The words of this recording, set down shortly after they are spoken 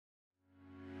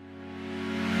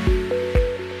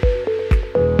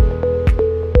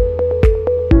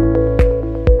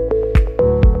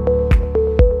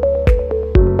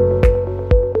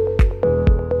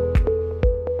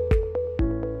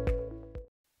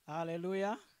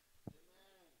Hallelujah.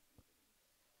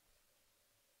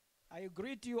 I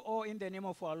greet you all in the name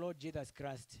of our Lord Jesus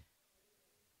Christ.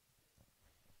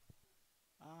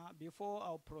 Before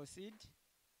I'll proceed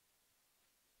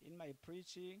in my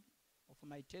preaching of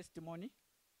my testimony,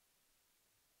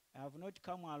 I have not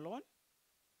come alone.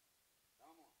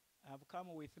 I have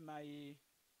come with my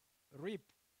rib,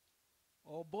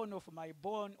 or bone of my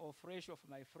bone, or flesh of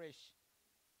my flesh.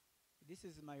 This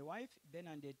is my wife,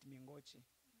 Bernadette Mingochi.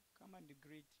 Come and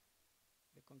greet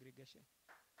the congregation.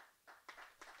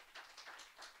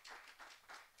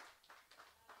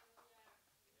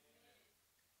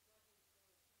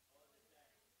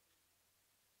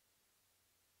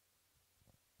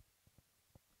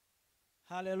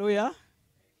 Hallelujah.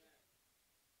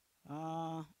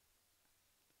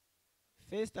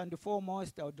 First and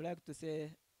foremost, I would like to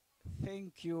say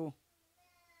thank you,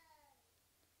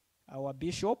 our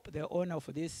bishop, the owner of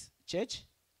this church,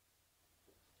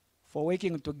 for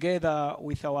working together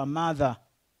with our mother,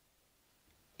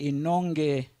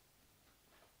 Inonge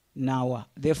Nawa,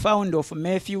 the founder of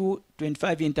Matthew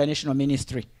 25 International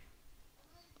Ministry.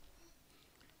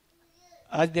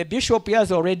 As the bishop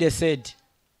has already said,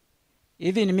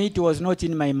 even me, it was not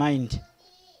in my mind.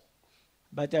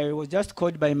 But I was just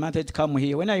called by mother to come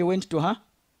here. When I went to her,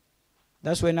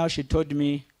 that's when now she told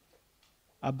me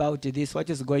about this, what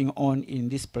is going on in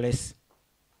this place.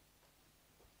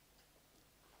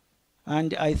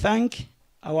 And I thank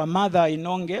our mother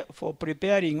Inonge for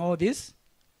preparing all this,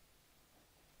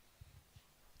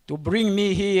 to bring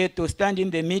me here to stand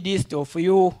in the midst of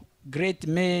you great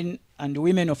men and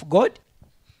women of God.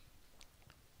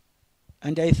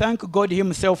 And I thank God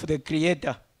himself, the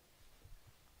Creator,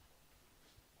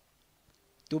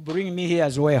 to bring me here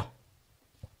as well.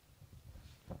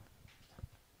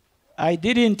 I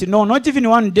didn't know, not even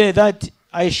one day, that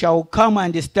I shall come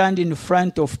and stand in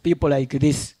front of people like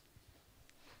this,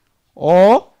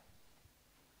 or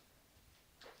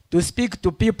to speak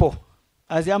to people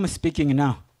as I am speaking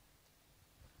now.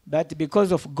 But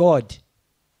because of God,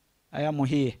 I am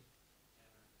here.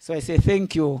 So I say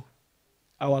thank you,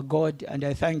 our God, and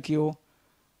I thank you,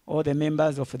 all the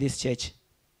members of this church.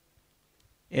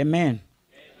 Amen.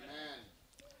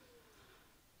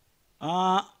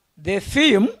 The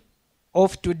theme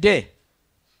of today,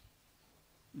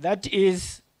 that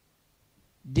is,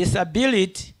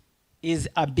 disability is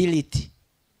ability.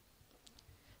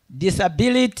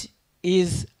 Disability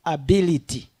is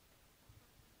ability.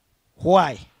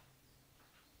 Why?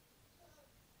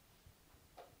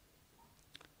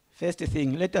 First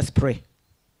thing, let us pray.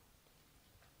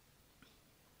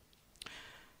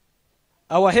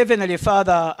 Our Heavenly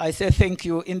Father, I say thank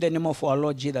you in the name of our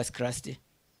Lord Jesus Christ.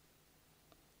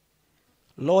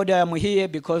 Lord, I am here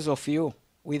because of you.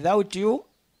 Without you,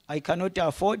 I cannot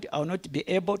afford, I will not be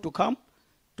able to come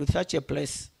to such a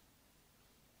place.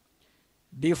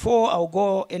 Before I'll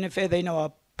go any further in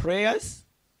our prayers,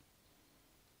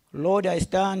 Lord, I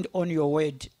stand on your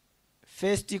word.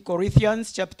 1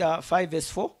 Corinthians chapter 5 verse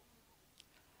 4.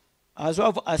 As we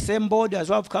have assembled, as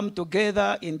we have come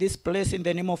together in this place in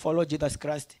the name of our Lord Jesus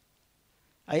Christ,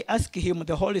 I ask him,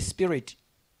 the Holy Spirit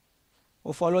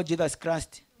of our Lord Jesus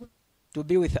Christ, to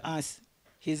be with us.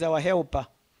 He's our helper.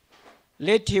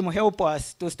 Let him help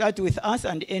us to start with us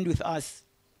and end with us.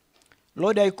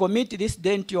 Lord, I commit this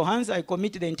day into your hands. I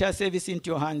commit the entire service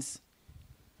into your hands,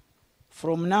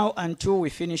 from now until we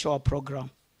finish our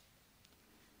program.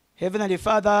 Heavenly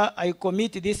Father, I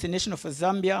commit this nation of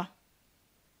Zambia.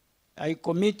 I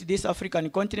commit this African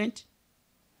continent.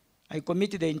 I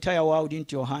commit the entire world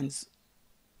into your hands.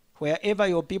 Wherever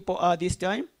your people are this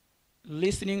time,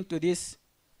 listening to this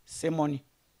sermon,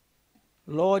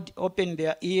 Lord, open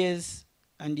their ears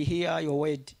and hear your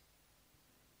word.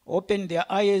 Open their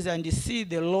eyes and see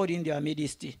the Lord in their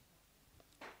midst.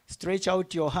 Stretch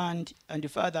out your hand and,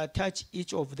 Father, touch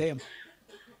each of them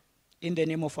in the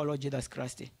name of our Lord Jesus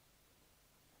Christ.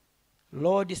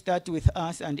 Lord, start with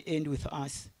us and end with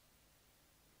us.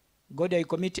 God, I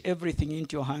commit everything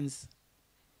into your hands.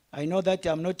 I know that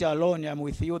I'm not alone. I'm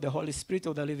with you, the Holy Spirit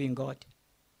of the living God.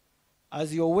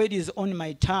 As your word is on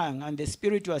my tongue and the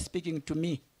Spirit you are speaking to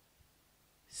me,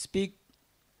 speak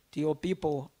to your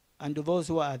people and to those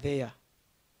who are there.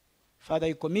 Father,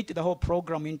 I commit the whole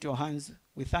program into your hands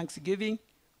with thanksgiving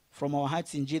from our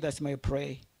hearts. In Jesus' name I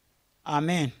pray.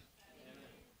 Amen.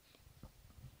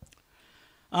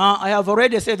 I have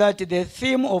already said that the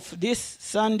theme of this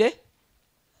Sunday,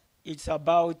 it's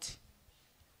about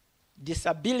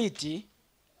disability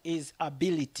is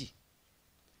ability.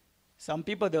 Some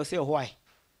people, they'll say, why?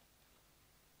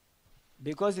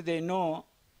 Because they know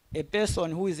a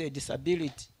person who is a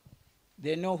disability,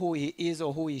 they know who he is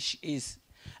or who she is.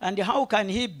 And how can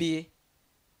he be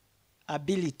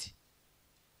ability?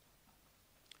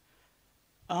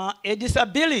 A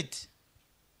disability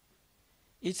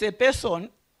is a person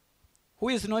who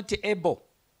is not able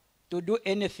to do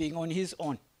anything on his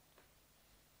own.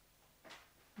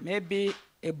 Maybe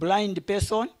a blind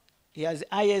person, he has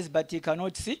eyes but he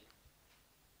cannot see.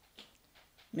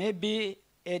 Maybe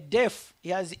a deaf, he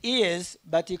has ears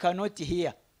but he cannot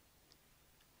hear.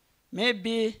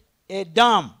 Maybe a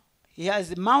dumb, he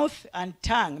has mouth and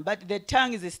tongue, but the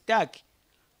tongue is stuck.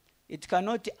 It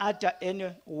cannot utter any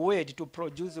word to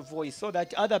produce a voice so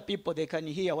that other people, they can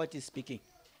hear what he's speaking.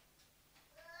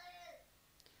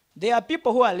 There are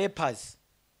people who are lepers,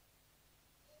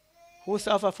 who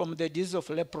suffer from the disease of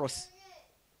leprosy.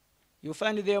 You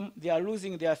find them, they are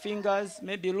losing their fingers,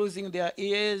 maybe losing their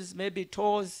ears, maybe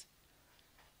toes,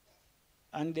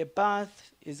 and the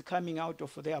path is coming out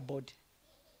of their body.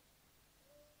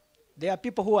 There are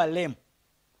people who are lame.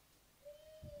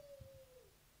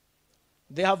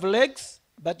 They have legs,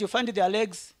 but you find their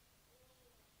legs,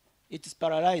 it is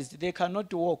paralyzed. They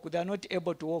cannot walk. They are not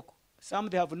able to walk. Some,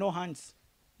 they have no hands,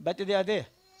 but they are there.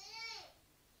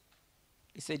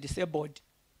 It's a disabled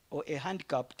or a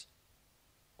handicapped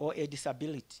or a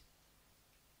disability.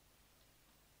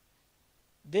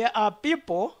 There are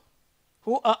people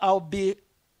who are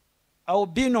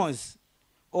albinos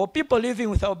or people living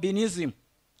with albinism,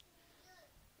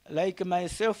 like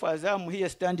myself as I'm here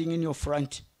standing in your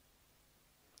front.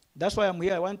 That's why I'm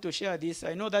here. I want to share this.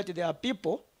 I know that there are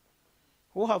people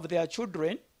who have their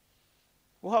children,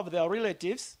 who have their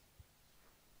relatives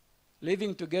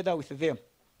living together with them,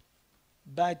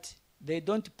 but they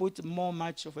don't put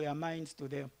much of their minds to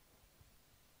them.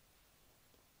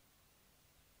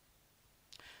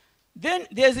 Then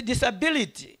there's a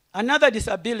disability, another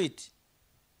disability.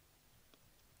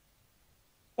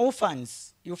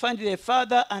 Orphans. You find the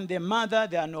father and the mother,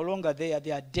 they are no longer there,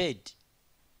 they are dead.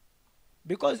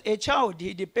 Because a child,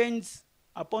 he depends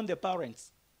upon the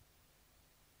parents.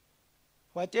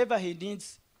 Whatever he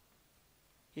needs,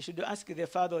 he should ask the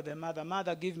father or the mother,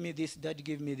 "Mother, give me this, Dad,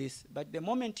 give me this." But the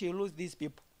moment he loses these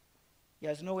people, he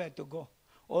has nowhere to go.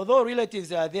 Although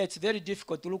relatives are there, it's very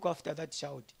difficult to look after that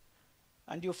child.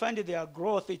 And you find their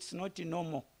growth, it's not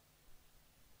normal.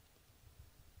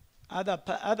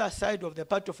 Other side of the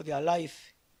part of their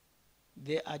life,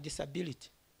 they are disability.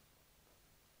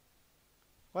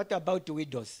 What about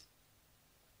widows?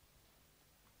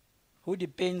 Who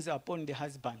depends upon the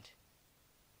husband?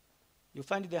 You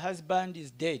find the husband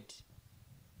is dead.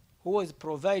 Who was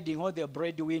providing all the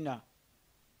breadwinner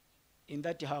in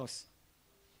that house?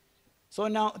 So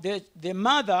now the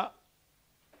mother,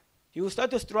 he will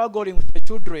start struggling with the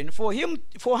children. For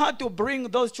her to bring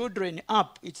those children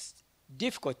up, it's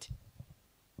difficult.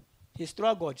 He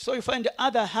struggled. So you find the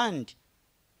other hand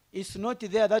is not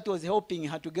there that was helping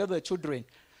her to get the children.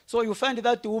 So you find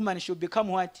that woman should become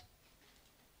what?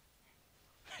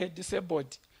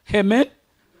 Disabled. Amen?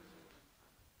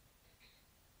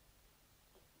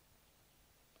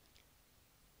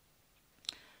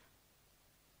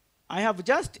 I have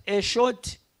just a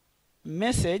short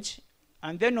message,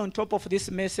 and then on top of this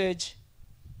message,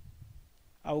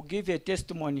 I will give a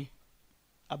testimony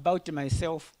about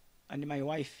myself and my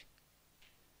wife.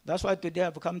 That's why today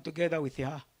I've come together with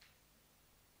her.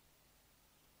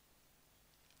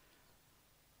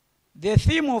 The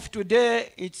theme of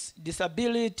today, it's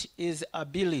disability is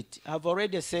ability. I've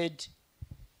already said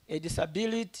a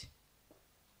disability,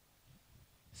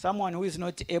 someone who is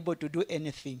not able to do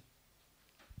anything.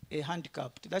 A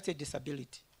handicapped, that's a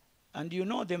disability. And you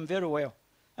know them very well.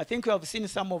 I think you have seen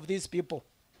some of these people.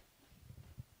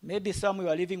 Maybe some you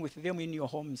are living with them in your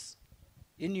homes,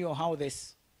 in your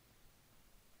houses.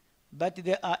 But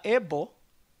they are able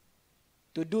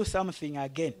to do something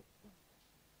again.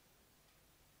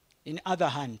 In other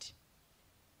hand.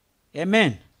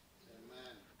 Amen.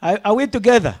 Are we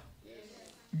together? Yes.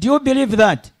 Do you believe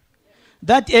that? Yes.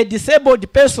 That a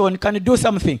disabled person can do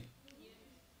something? Yes.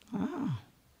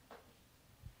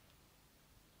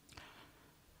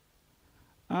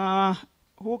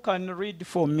 Who can read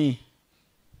for me?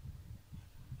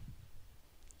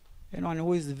 Anyone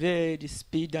who is very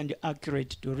speed and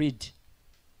accurate to read.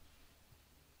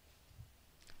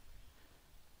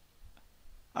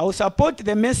 I will support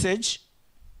the message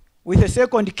with the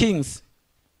 2 Kings.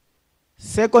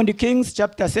 2 Kings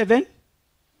chapter 7,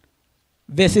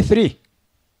 verse 3.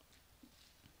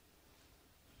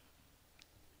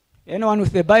 Anyone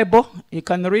with the Bible, you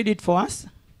can read it for us.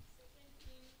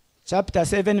 Chapter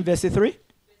 7, verse 3.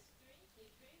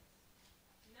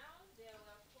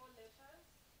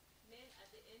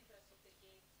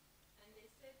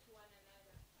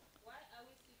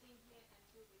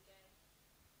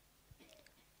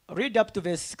 Read up to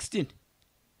verse 16.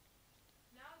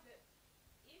 Now,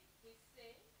 if we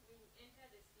say we will enter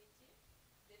the city,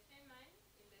 the famine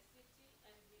in the city,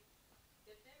 and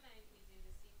the famine is in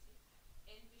the city,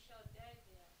 and we shall die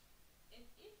there. And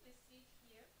if we sit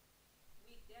here,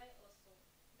 we die also.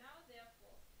 Now,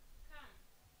 therefore, come,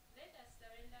 let us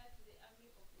surrender to the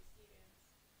army of the Syrians.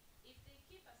 If they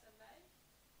keep us alive,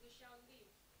 we shall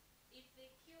live. If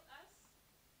they kill us,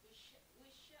 we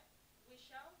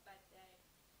shall but die.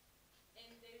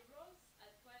 And they rose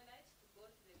at twilight to go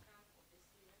to the camp of the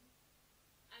Syrians.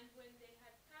 And when they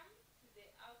had come to the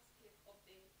outskirts of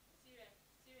the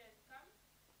Syrian camp,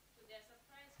 to their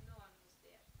surprise, no one was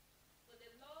there. For the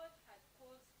Lord had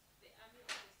caused the army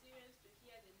of the Syrians to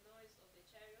hear the noise of the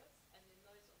chariots and the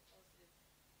noise of horses,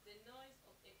 the noise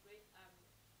of a great army.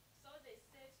 So they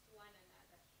said to one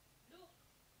another, "Look,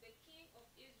 the king of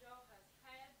Israel has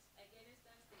hired against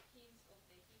us the kings of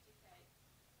the Hittites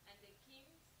and the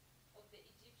kings of the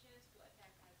Egyptians to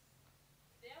attack us."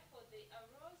 Therefore they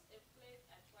arose and fled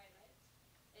at twilight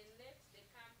and left the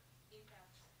camp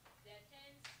intact, their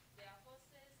tents, their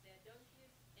horses, their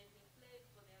donkeys, and they fled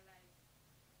for their lives.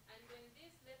 And when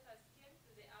these lepers came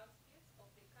to the outskirts of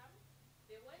the camp,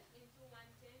 they went into one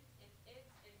tent and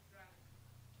ate and drank,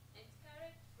 and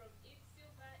carried from it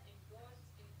silver and gold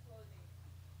in clothing,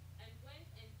 and went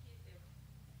and hid them.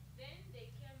 Then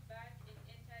they came back and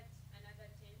entered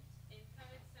another tent, and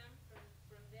carried some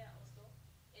from there also,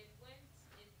 and went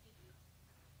and hid it.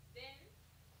 Then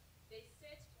they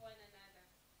said to one another,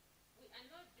 "We are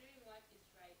not doing what is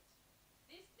right.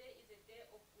 This day is a day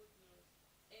of good news,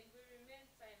 and we remain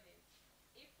silent.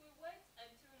 If we wait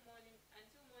until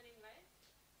morning light,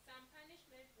 some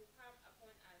punishment will come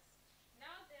upon us.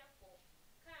 Now therefore,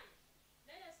 come,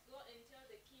 let us go and tell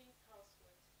the king's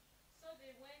household." So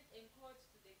they went and called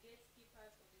to the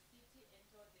gatekeepers of the city and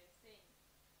told them, saying,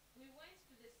 "We went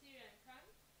to the Syrian camp,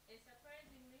 and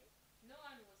surprisingly, no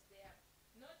one was there,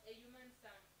 not a human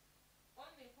sound,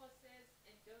 only horses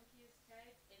and donkeys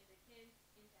tied and the tents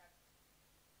intact."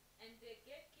 And the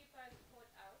gatekeepers called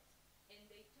out, and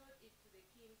they told it to the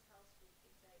king's household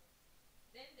inside.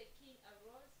 Then the king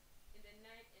arose in the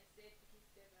night and said to his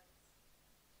servants,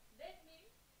 Let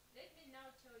me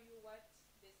now tell you what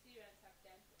the Syrians have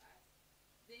done to us.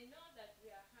 They know that we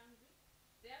are hungry,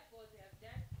 therefore they have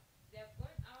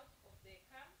gone out of their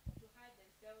camp to hide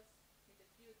themselves in the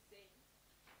field, saying,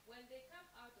 "When they come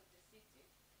out of the city,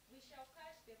 we shall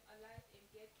catch them alive and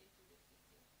get into the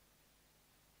city."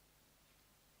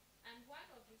 And one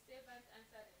of his servants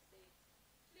answered and said,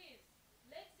 "Please,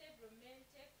 let several men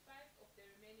take 5 of the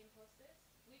remaining horses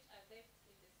which are left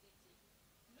in the city.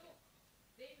 Look,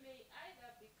 they may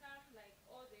either become like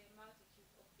all the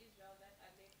multitude of Israel that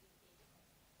are left in it,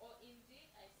 or indeed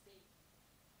I say,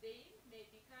 they may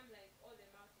become like all the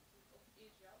multitude of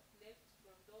Israel left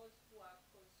from those who are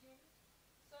consumed.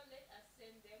 So let us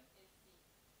send them and see."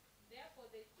 Therefore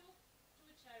they took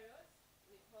 2 chariots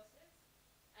with horses,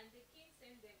 and the king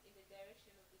sent them in the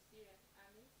direction of the Syrian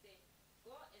army, saying,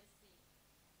 "Go and see."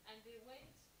 And they went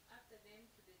after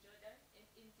them to the Jordan, and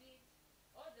indeed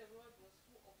all the road was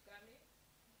full of garments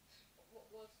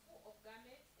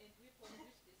and weapons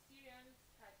which the Syrians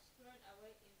had thrown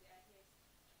away in their haste.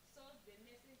 So the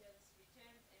messengers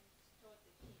returned and told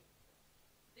the king.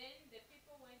 Then the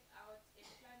people went out and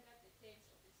plundered the tents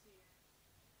of the Syrians.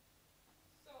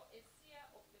 So a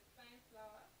seah of the fine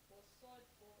flour was sold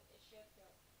for a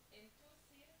shekel, and 2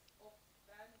 seahs of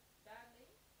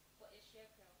barley for a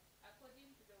shekel,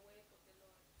 according to the word of the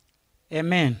Lord.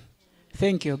 Amen.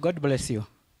 Thank you. God bless you.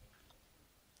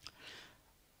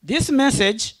 This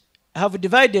message I have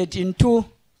divided in 2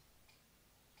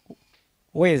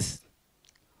 ways.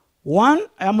 One,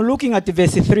 I am looking at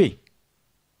verse 3.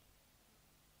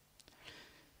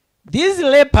 These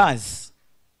lepers,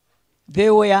 they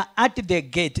were at the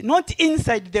gate, not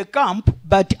inside the camp,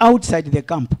 but outside the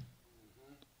camp.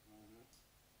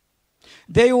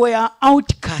 They were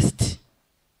outcast.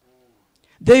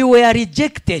 They were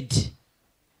rejected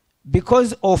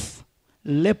because of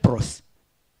leprosy.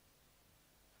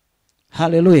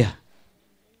 Hallelujah.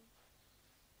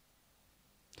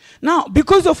 Now,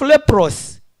 because of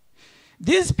leprosy,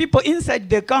 these people inside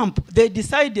the camp, they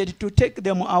decided to take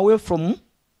them away from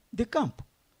the camp.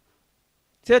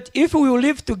 Said, if we will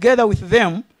live together with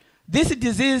them, this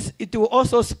disease, it will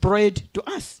also spread to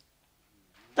us.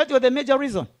 That was the major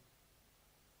reason.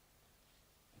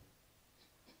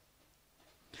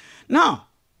 Now,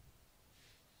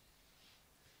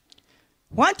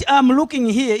 what I'm looking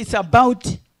here is about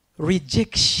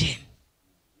rejection.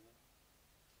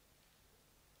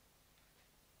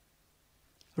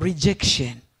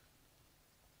 Rejection.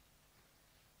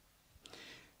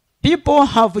 People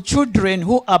have children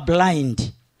who are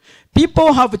blind.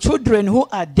 People have children who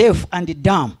are deaf and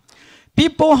dumb.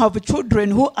 People have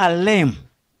children who are lame.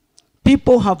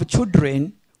 People have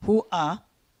children who are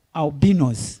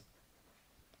albinos.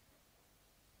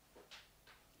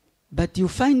 But you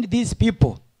find these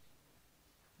people,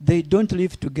 they don't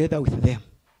live together with them.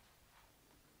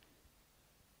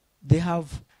 They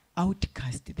have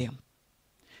outcast them.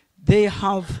 They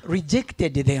have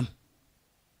rejected them.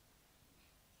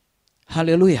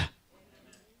 Hallelujah.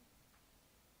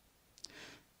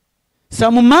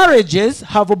 Some marriages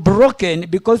have broken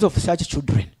because of such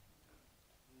children.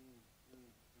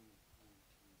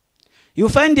 You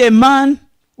find a man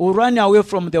who run away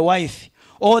from the wife,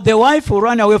 or the wife who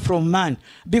run away from man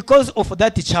because of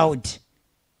that child.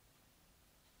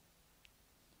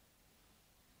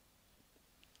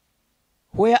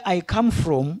 Where I come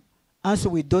from, as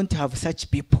we don't have such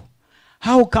people.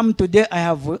 How come today I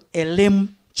have a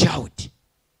lame child?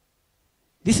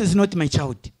 This is not my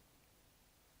child.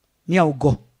 Me, I'll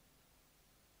go.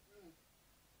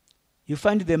 You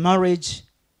find the marriage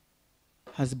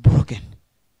has broken.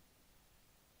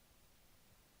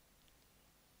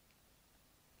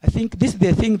 I think this is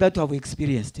the thing that we have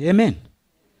experienced. Amen.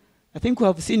 I think we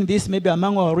have seen this maybe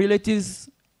among our relatives,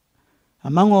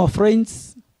 among our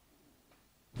friends,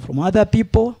 from other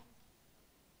people,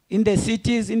 in the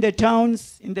cities, in the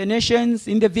towns, in the nations,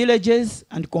 in the villages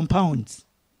and compounds.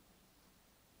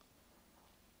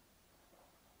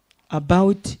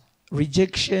 About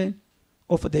rejection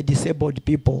of the disabled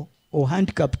people or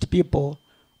handicapped people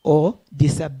or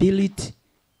disability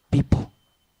people.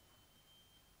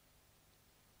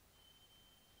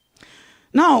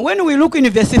 Now, when we look in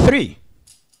verse 3,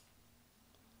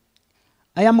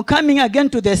 I am coming again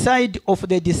to the side of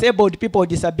the disabled people,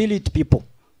 disability people.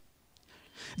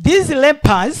 These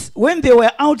lepers, when they were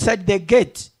outside the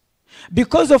gate,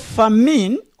 because of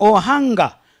famine or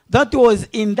hunger that was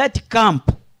in that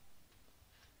camp,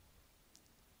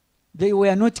 they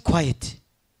were not quiet.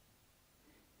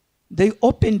 They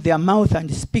opened their mouth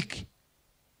and speak.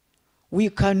 We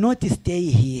cannot stay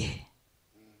here.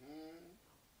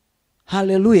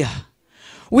 Hallelujah.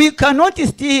 We cannot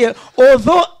stay here.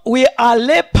 Although we are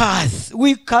lepers,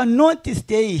 we cannot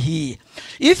stay here.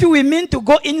 If we mean to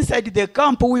go inside the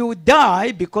camp, we will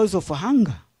die because of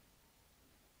hunger.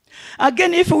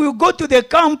 Again, if we go to the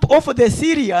camp of the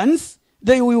Syrians,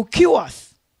 they will kill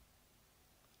us.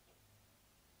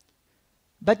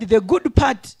 But the good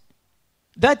part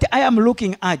that I am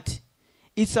looking at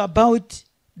is about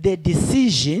the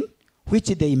decision which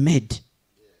they made.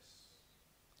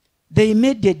 They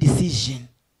made a decision.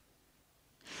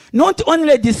 Not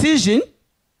only a decision,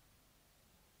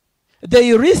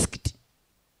 they risked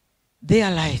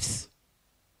their lives.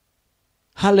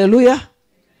 Hallelujah.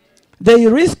 They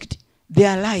risked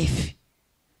their life.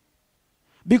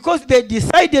 Because they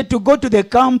decided to go to the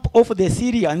camp of the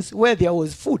Syrians where there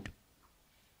was food.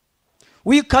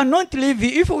 We cannot live.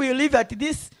 If we live at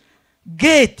this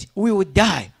gate, we will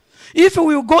die. If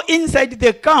we will go inside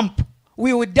the camp,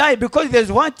 we will die because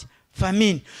there's what?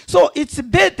 Famine. So it's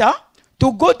better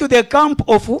to go to the camp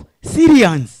of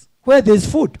Syrians where there's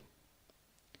food.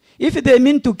 If they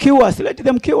mean to kill us, let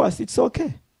them kill us. It's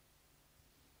okay.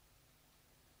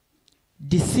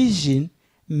 Decision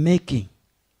making.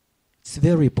 It's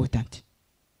very important.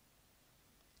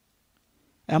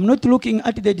 I'm not looking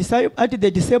at the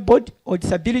disabled or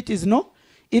disabilities, no.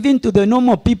 Even to the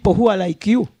normal people who are like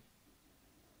you.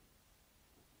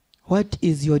 What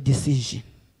is your decision?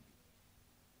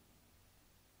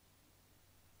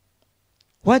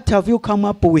 What have you come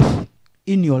up with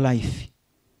in your life?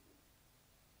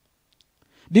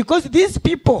 Because these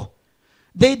people,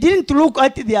 they didn't look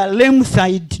at their lame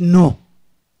side, no.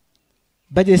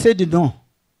 But they said, no.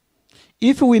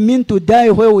 If we mean to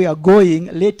die where we are going,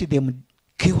 let them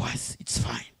kill us. It's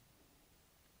fine.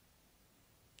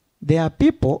 There are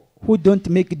people who don't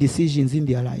make decisions in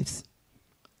their lives.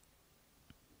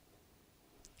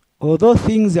 Although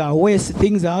things are worse,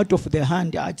 things are out of their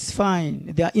hand, it's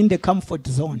fine. They are in the comfort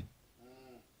zone.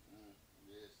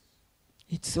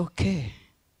 It's okay.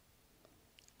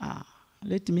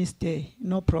 Let me stay.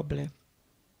 No problem.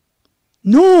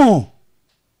 No!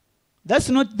 That's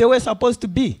not the way it's supposed to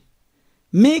be.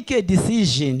 Make a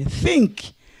decision.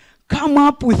 Think. Come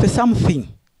up with something.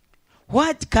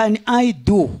 What can I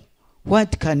do?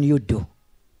 What can you do?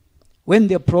 When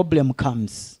the problem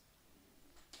comes.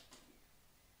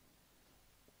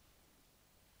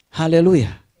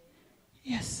 Hallelujah.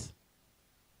 Yes.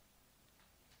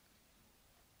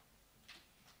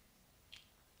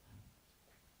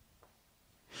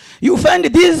 You find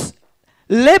these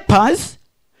lepers,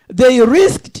 they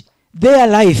risked their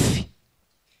life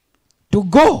to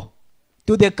go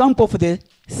to the camp of the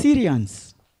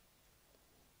Syrians.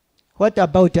 What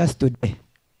about us today?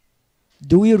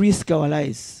 Do we risk our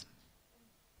lives?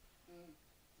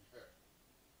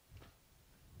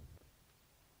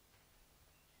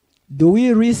 Do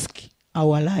we risk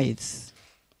our lives?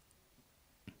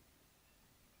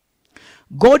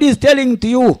 God is telling to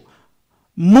you,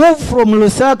 move from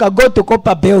Lusaka, go to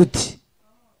Copper Belt,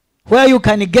 where you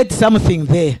can get something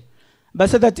there. But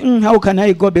so that, how can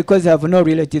I go because I have no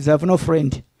relatives, I have no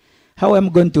friend? How am I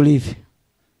going to live?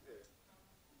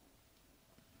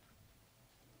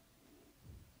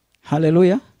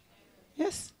 Hallelujah.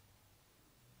 Yes.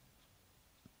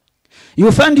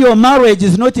 You find your marriage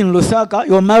is not in Lusaka,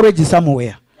 your marriage is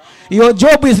somewhere. Your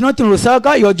job is not in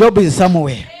Lusaka, your job is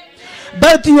somewhere.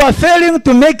 But you are failing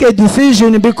to make a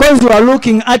decision because you are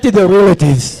looking at the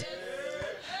relatives.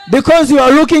 Because you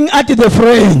are looking at the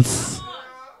friends.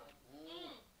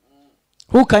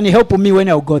 Who can help me when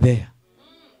I'll go there?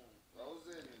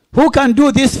 Who can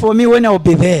do this for me when I'll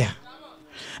be there?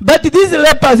 But these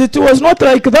lepers, it was not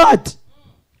like that.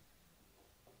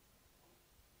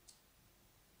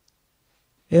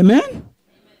 Amen?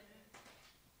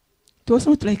 It was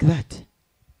not like that.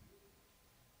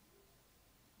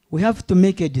 We have to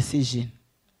make a decision.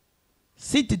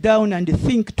 Sit down and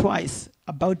think twice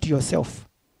about yourself.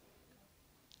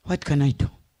 What can I do?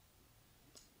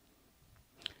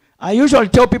 I usually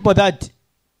tell people that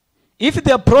if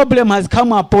the problem has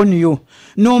come upon you,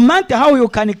 no matter how you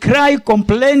can cry,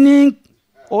 complaining,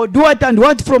 or do what and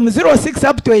what, from 06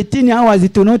 up to 18 hours,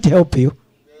 it will not help you.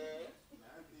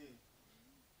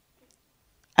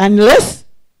 Unless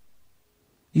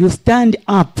you stand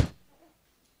up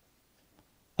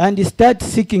and start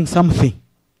seeking something.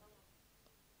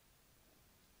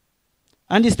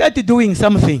 And start doing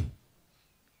something.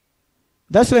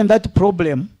 That's when that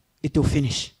problem, it will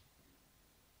finish.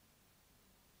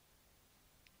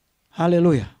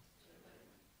 Hallelujah.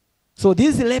 So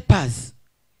these lepers,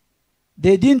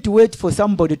 they didn't wait for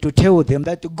somebody to tell them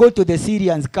that to go to the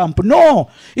Syrians camp.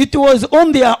 No, it was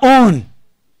on their own.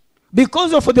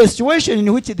 Because of the situation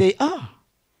in which they are.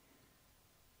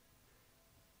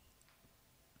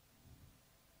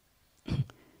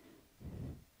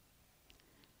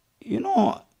 You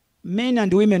know, men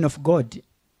and women of God,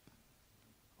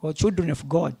 or children of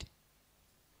God,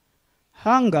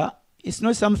 hunger is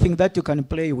not something that you can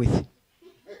play with.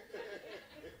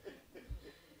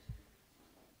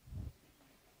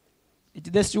 It's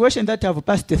the situation that I've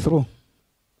passed through.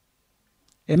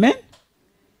 Amen?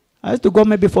 I had to go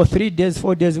maybe for 3 days,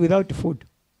 4 days without food.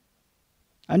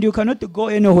 And you cannot go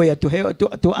anywhere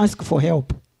to ask for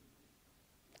help.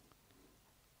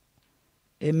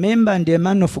 A member and a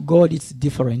man of God, it's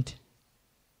different.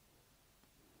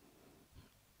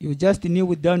 You just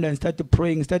kneel down and start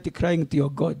praying, start crying to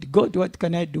your God. God, what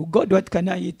can I do? God, what can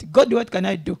I eat? God, what can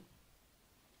I do?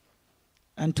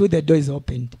 Until the door is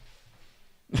opened.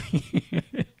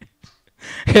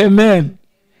 Amen.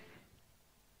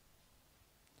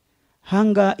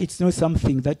 Hunger, it's not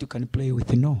something that you can play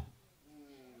with, no.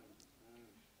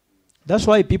 That's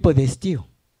why people, they steal.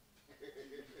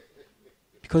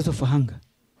 Because of hunger.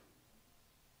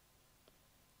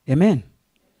 Amen.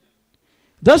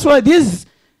 That's why these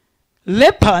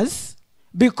lepers,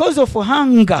 because of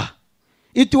hunger,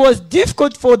 it was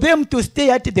difficult for them to stay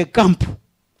at the camp,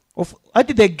 at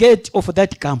the gate of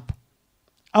that camp,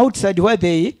 outside where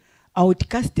they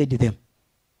outcasted them.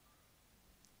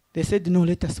 They said, no,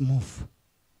 let us move.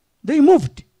 They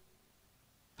moved.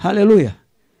 Hallelujah.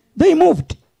 They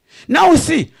moved. Now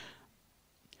see,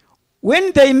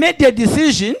 when they made a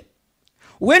decision,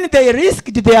 when they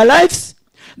risked their lives,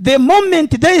 the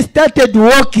moment they started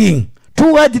walking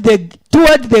toward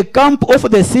the camp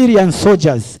of the Syrian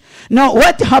soldiers. Now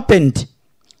what happened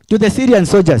to the Syrian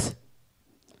soldiers?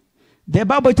 The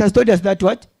Bible has told us that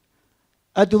what?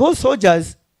 At those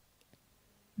soldiers,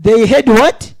 they heard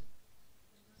what?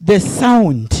 The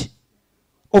sound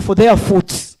of their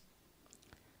foot.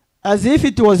 As if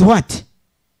it was what?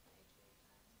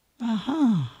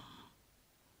 Aha.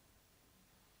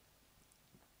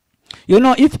 You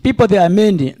know, if people they are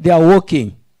mending, they are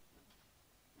walking,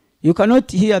 you cannot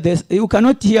hear this. You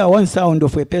cannot hear one sound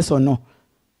of a person. No.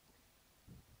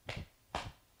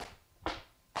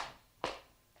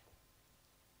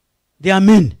 They are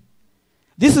men.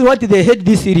 This is what they heard,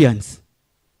 these Syrians.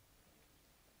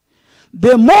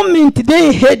 The moment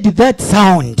they heard that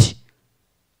sound,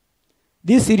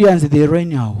 these Syrians, they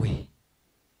ran away.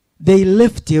 They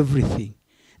left everything.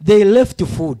 They left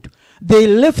food. They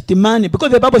left money.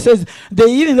 Because the Bible says they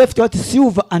even left what?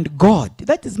 Silver and gold.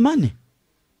 That is money.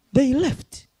 They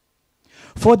left.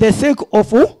 For the sake of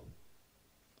who?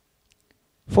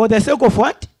 For the sake of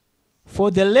what? For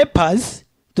the lepers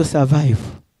to survive.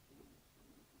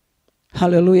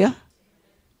 Hallelujah.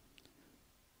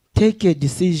 Take a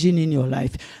decision in your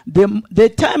life. The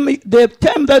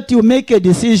time that you make a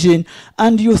decision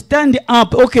and you stand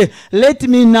up, okay, let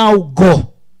me now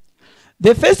go.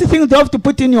 The first thing you have to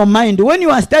put in your mind, when you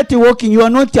are starting walking, you are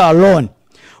not alone.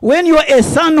 When you are a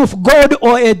son of God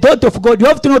or a daughter of God, you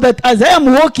have to know that as I am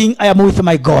walking, I am with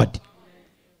my God.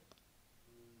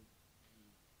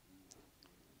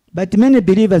 But many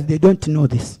believers, they don't know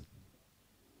this.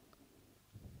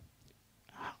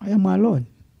 I am alone.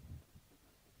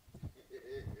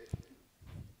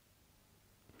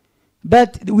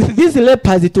 But with these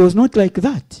lepers, it was not like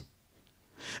that.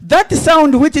 That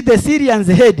sound which the Syrians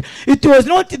heard, it was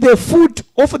not the foot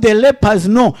of the lepers,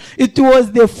 no. It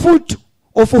was the foot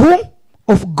of whom?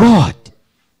 Of God.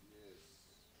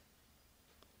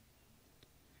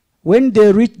 When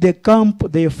they reached the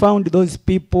camp, they found those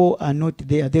people are not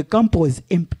there. The camp was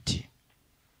empty.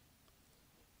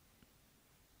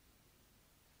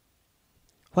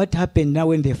 What happened now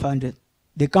when they found it?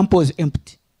 The camp was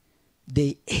empty.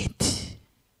 They ate.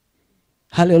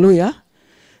 Hallelujah.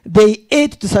 They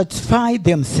ate to satisfy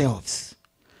themselves.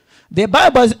 The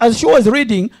Bible, as she was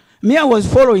reading, Mia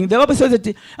was following. The Bible says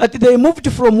that they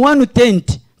moved from one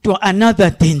tent to another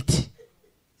tent.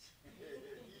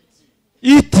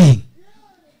 Eating.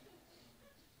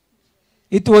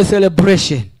 It was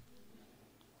celebration.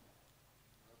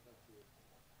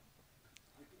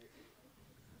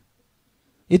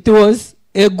 It was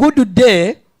a good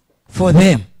day for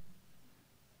them.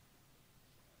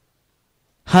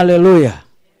 Hallelujah.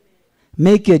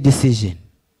 Make a decision.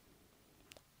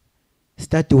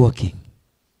 Start working.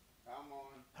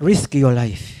 Risk your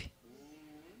life.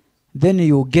 Then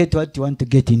you get what you want to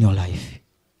get in your life.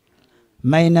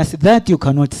 Minus that, you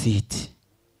cannot see it.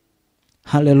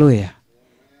 Hallelujah.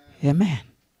 Amen.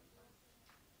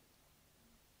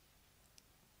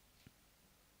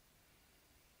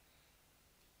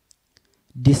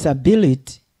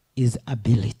 Disability is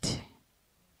ability.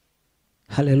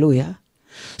 Hallelujah.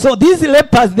 So these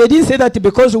lepers, they didn't say that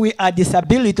because we are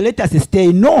disability, let us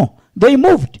stay. No, they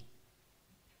moved.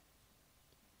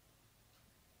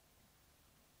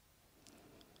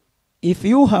 If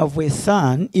you have a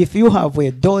son, if you have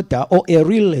a daughter or a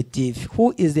relative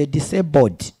who is a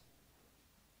disabled,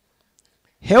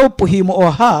 help him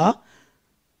or her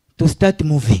to start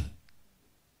moving.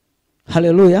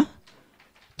 Hallelujah.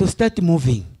 To start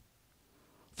moving.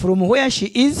 From where she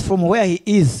is, from where he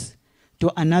is,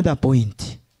 to another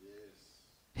point.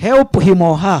 Help him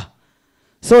or her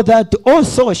so that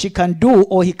also she can do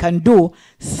or he can do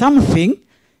something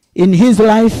in his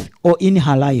life or in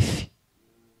her life.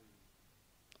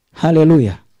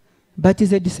 Hallelujah. But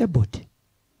he's a disabled.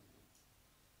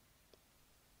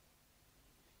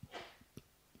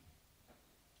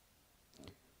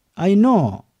 I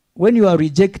know when you are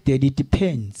rejected, it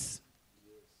pains.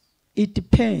 It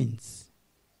pains.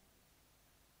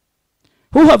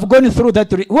 Who have gone through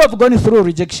that? Who have gone through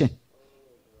rejection?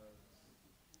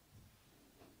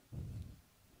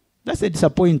 That's a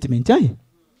disappointment, eh?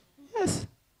 Yes.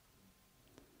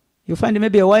 You find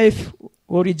maybe a wife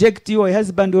will reject you, or a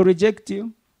husband will reject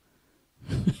you.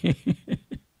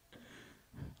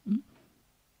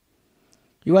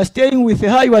 You are staying with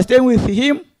her, you are staying with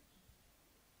him.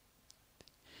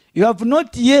 You have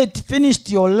not yet finished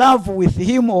your love with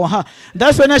him or her.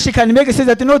 That's when she can make it say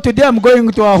that, no, today I'm going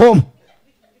to her home.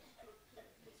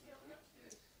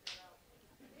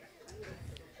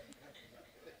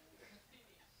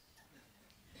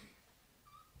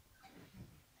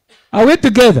 Are we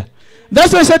together?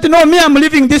 That's when she said, no, me, I'm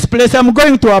leaving this place. I'm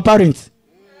going to our parents.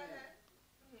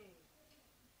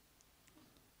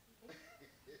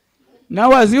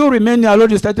 Now, as you remain alone,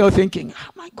 you start thinking,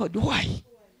 oh my God, why?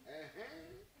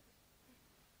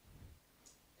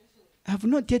 I have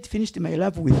not yet finished my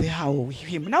love with her or with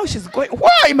him. Now she's going,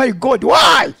 why, my God,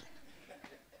 why?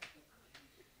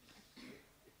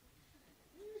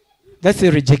 That's a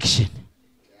rejection.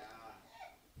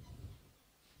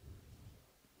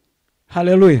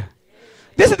 Hallelujah.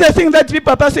 This is the thing that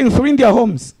people are passing through in their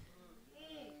homes.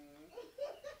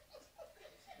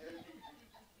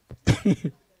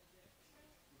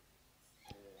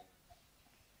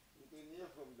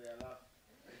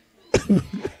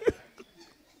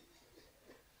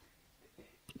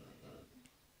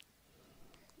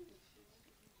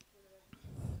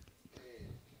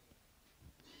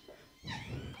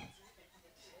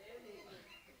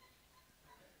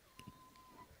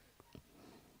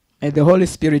 May the Holy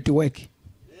Spirit work. Yes.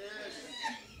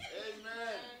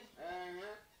 Amen.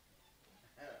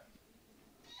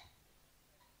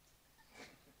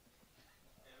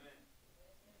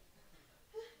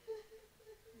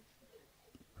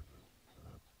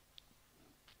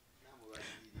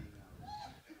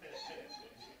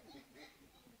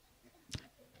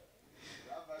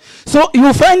 So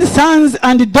you find sons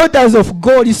and daughters of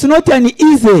God. It's not an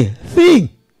easy thing.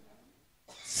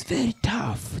 It's very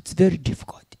tough. It's very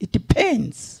difficult. It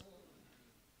depends.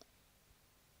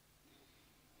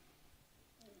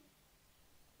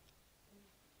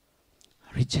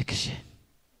 Rejection.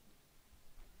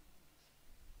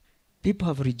 People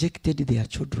have rejected their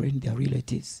children, their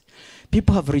relatives.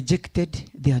 People have rejected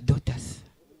their daughters.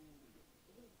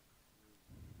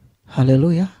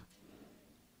 Hallelujah.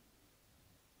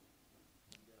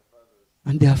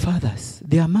 And their fathers,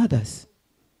 their mothers.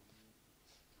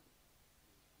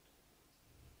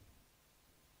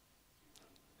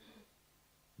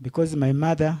 Because my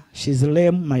mother, she's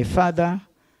lame, my father,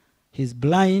 he's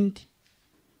blind.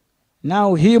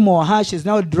 Now him or her, she's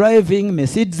now driving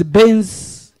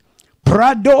Mercedes-Benz,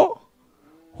 Prado,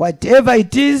 whatever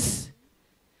it is.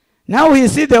 Now he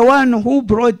see the one who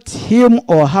brought him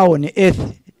or her on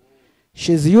earth.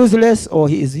 She's useless or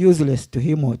he is useless to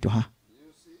him or to her.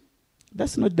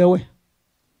 That's not the way.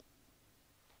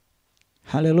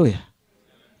 Hallelujah.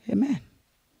 Amen.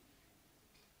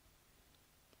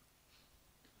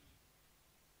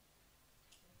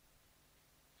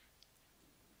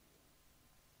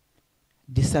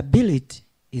 Disability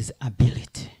is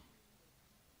ability.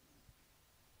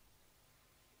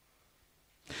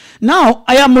 Now,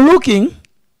 I am looking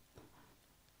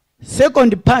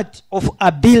second part of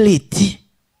ability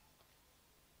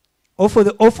of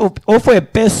a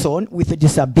person with a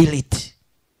disability.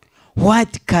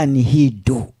 What can he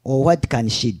do or what can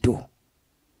she do?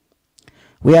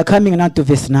 We are coming now to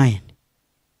verse 9.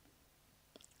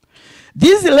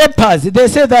 These lepers, they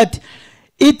say that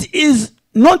it is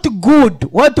not good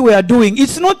what we are doing.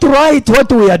 It's not right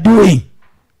what we are doing.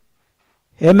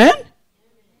 Amen?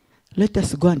 Let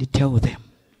us go and tell them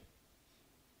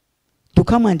to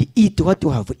come and eat what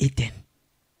you have eaten.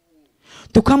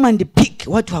 To come and pick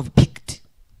what you have picked.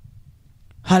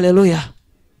 Hallelujah.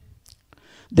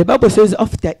 The Bible says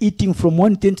after eating from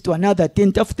one tent to another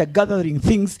tent, after gathering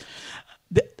things,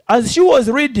 as she was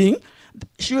reading,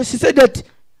 she said that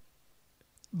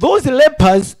those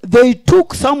lepers, they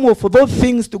took some of those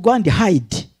things to go and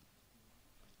hide.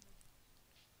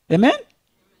 Amen?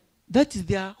 That is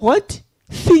their what?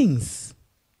 Things.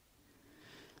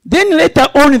 Then later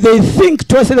on they think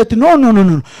to us that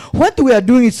no. What we are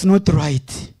doing is not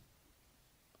right.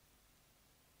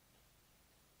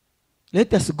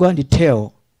 Let us go and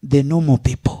tell the normal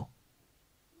people.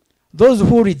 Those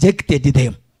who rejected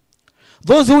them.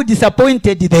 Those who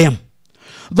disappointed them.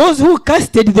 Those who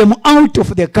casted them out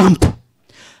of the camp.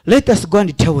 Let us go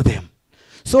and tell them.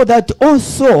 So that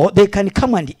also they can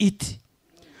come and eat.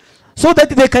 So that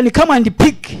they can come and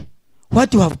pick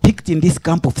what you have picked in this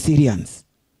camp of Syrians.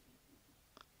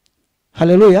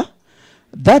 Hallelujah.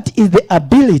 That is the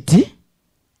ability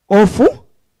of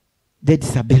the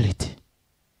disability.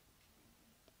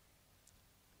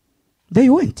 They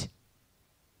went.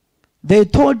 They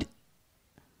told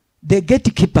the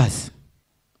gatekeepers,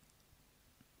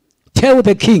 tell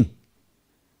the king,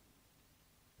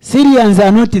 Syrians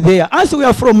are not there. As we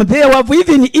are from there, we have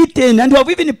even eaten and we have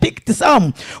even picked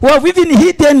some. We have even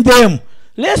hidden them.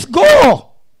 Let's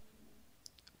go.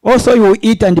 Also, you will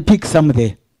eat and pick some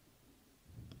there.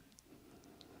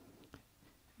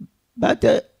 But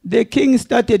the king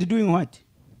started doing what?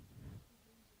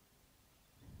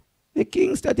 The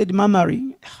king started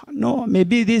murmuring. No,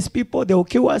 maybe these people, they will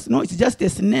kill us. No, it's just a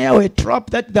snare or a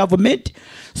trap that they have made.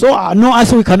 So, no,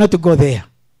 us, we cannot go there.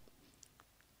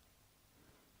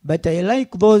 But I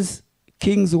like those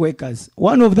king's workers.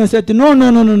 One of them said,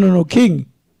 no, king.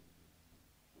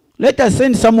 Let us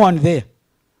send someone there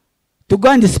to go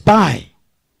and spy,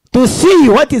 to see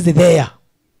what is there.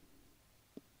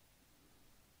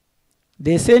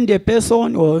 They send a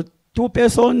person or two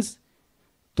persons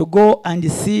to go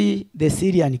and see the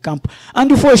Syrian camp.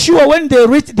 And for sure, when they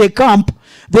reached the camp,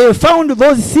 they found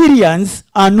those Syrians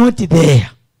are not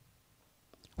there.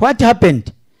 What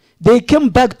happened? They came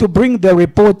back to bring the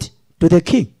report to the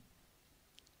king.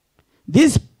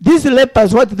 These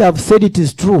lepers, what they have said, it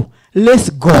is true.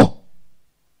 Let's go.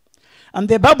 And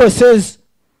the Bible says,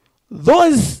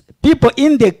 those people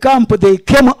in the camp, they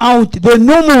came out, the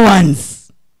normal ones.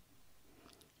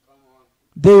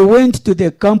 They went to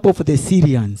the camp of the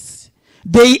Syrians.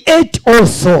 They ate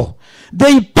also.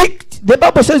 They picked, the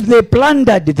Bible says they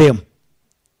plundered them.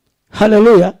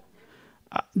 Hallelujah.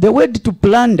 The word to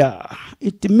plunder,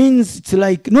 it means it's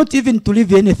like not even to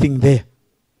leave anything there.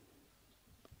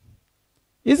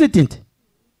 Isn't it?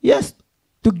 Yes.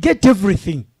 To get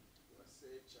everything.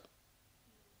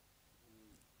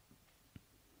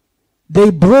 They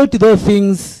brought those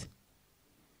things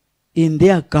in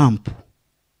their camp.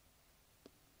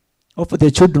 of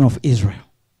the children of Israel.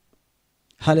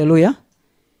 Hallelujah.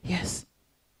 Yes.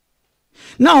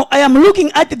 Now I am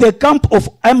looking at the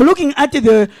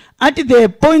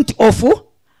point of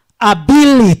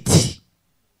ability.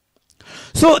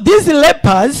 So these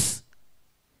lepers,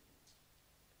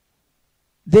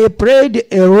 they played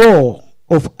a role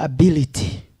of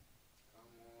ability.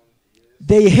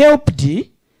 They helped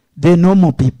the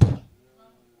normal people.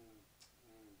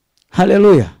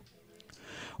 Hallelujah.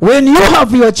 When you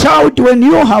have your child, when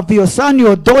you have your son,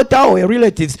 your daughter, or your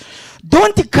relatives,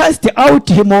 don't cast out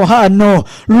him or her. No.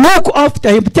 Look after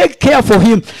him. Take care for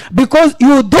him. Because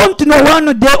you don't know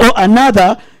one day or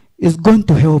another is going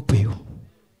to help you.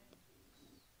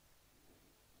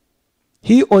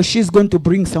 He or she is going to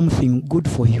bring something good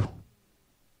for you,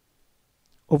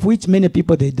 of which many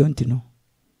people, they don't know.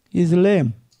 He's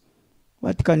lame.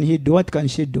 What can he do? What can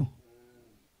she do?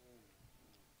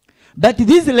 But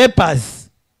these lepers,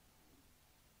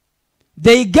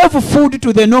 they gave food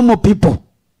to the normal people.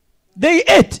 They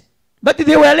ate, but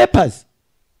they were lepers.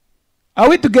 Are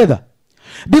we together?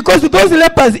 Because those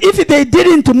lepers, if they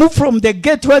didn't move from the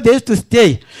gate where they used to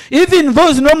stay, even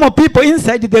those normal people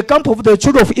inside the camp of the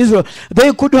children of Israel,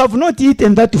 they could have not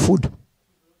eaten that food.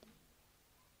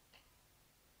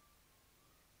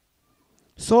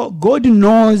 So God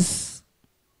knows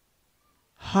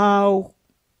how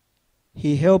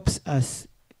he helps us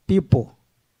people.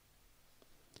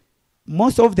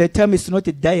 Most of the time it's not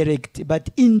direct, but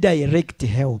indirect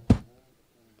help.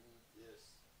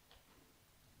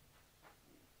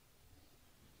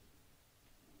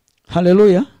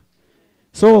 Hallelujah.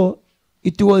 So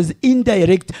it was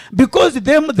indirect. Because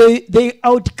they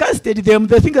outcasted them.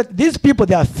 They think that these people,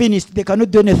 they are finished. They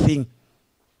cannot do anything.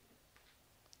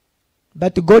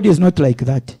 But God is not like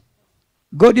that.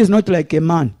 God is not like a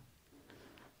man.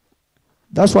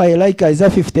 That's why I like Isaiah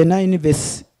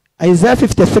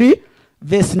 53,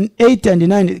 verse 8 and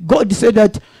 9. God said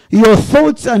that your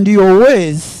thoughts and your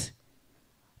ways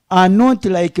are not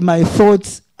like my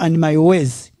thoughts and my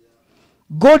ways.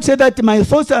 God said that my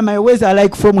thoughts and my ways are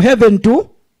like from heaven to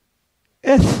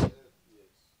earth.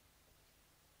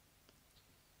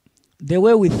 The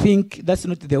way we think, that's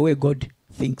not the way God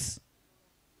thinks.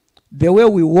 The way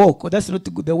we walk, that's not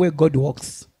the way God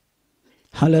walks.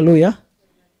 Hallelujah.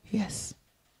 Yes.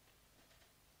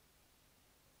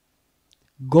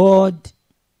 God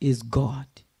is God.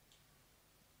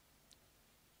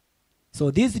 So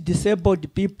these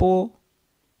disabled people,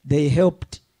 they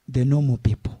helped the normal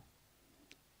people.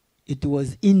 It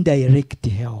was indirect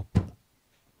help,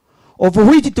 of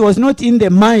which it was not in the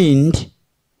mind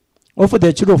of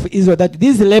the children of Israel that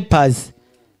these lepers,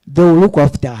 they will look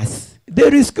after us. They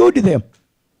rescued them.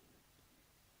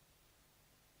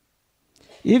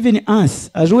 Even us,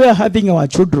 as we are having our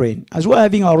children, as we are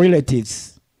having our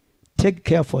relatives, take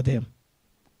care for them.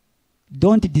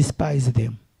 Don't despise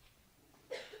them.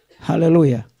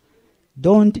 Hallelujah.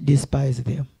 Don't despise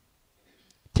them.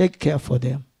 Take care for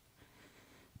them.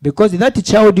 Because that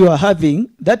child you are having,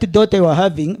 that daughter you are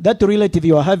having, that relative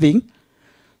you are having,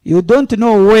 you don't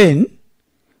know when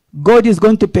God is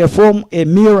going to perform a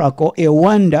miracle, a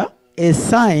wonder, a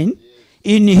sign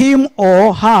in him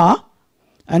or her,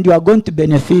 and you are going to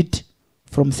benefit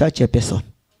from such a person.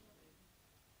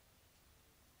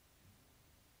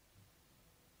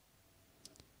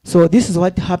 So this is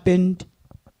what happened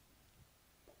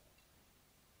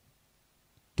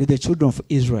to the children of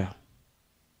Israel.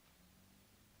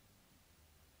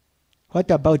 What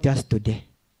about us today?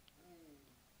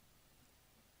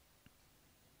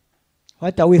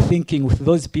 What are we thinking with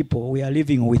those people we are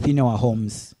living within our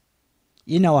homes,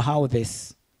 in our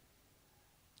houses?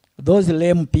 Those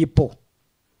lame people,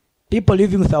 people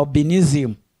living with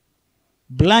albinism,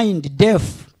 blind,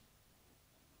 deaf,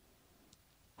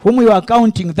 whom you are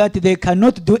counting that they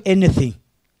cannot do anything.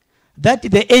 That's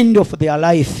the end of their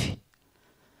life.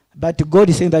 But God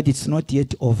is saying that it's not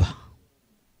yet over.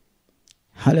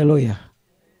 Hallelujah.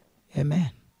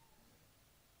 Amen.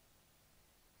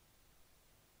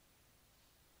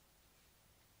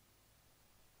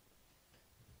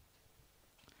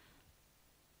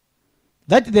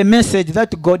 That's the message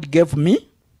that God gave me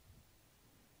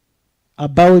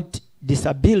about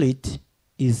disability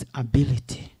is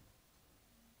ability.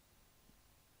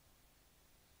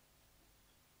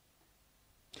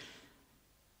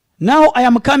 Now I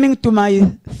am coming to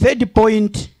my third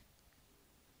point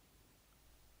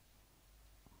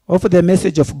of the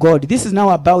message of God. This is now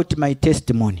about my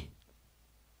testimony.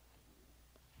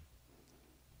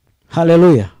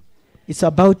 Hallelujah. It's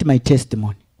about my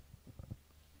testimony.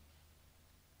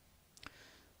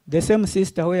 The same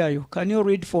sister, where are you? Can you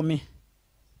read for me?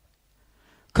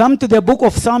 Come to the book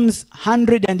of Psalms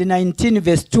 119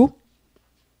 verse 2.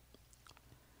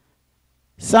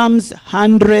 Psalms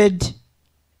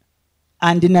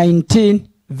 119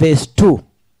 verse 2.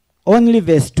 Only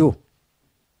verse 2.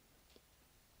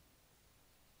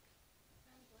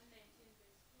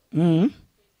 Mm-hmm. Blessed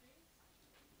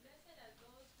are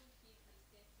those who keep his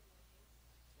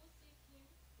testimonies, who seek him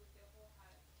with their whole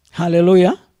heart.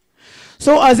 Hallelujah.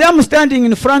 So as I'm standing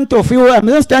in front of you, I'm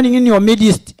not standing in your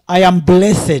midst, I am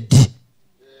blessed. Amen.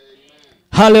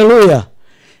 Hallelujah.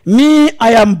 Me,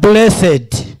 I am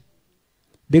blessed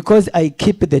because I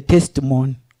keep the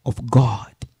testimony of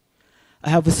God. I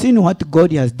have seen what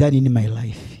God has done in my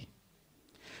life.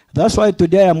 That's why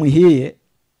today I'm here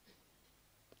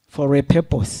for a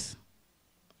purpose.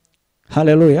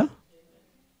 Hallelujah.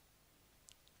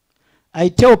 I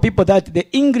tell people that the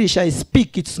English I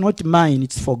speak, it's not mine,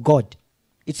 it's for God.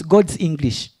 It's God's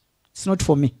English. It's not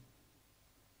for me.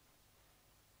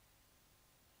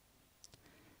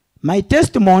 My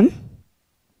testimony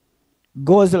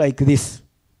goes like this.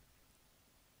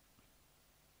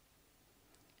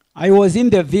 I was in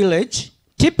the village,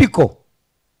 typical,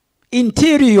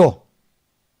 interior.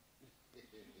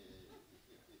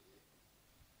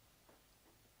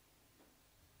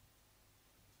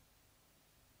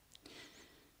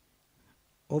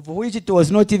 Of which it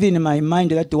was not even in my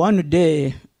mind that one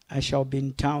day I shall be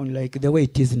in town like the way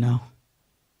it is now.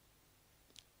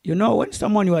 You know, when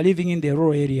someone you are living in the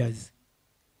rural areas,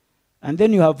 and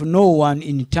then you have no one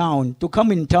in town, to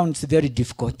come in town is very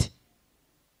difficult.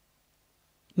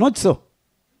 Not so?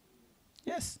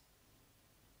 Yes.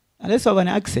 Unless you have an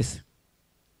access.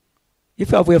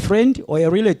 If you have a friend or a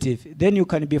relative, then you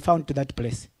can be found to that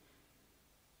place.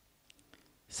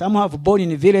 Some have born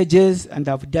in villages and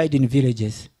have died in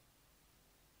villages.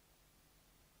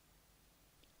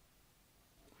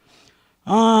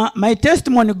 My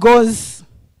testimony goes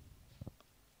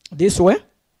this way.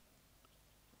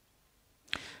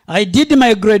 I did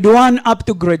my grade 1 up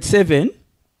to grade 7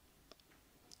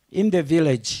 in the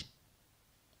village,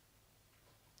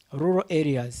 rural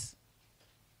areas.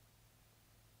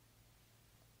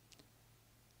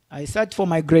 I sat for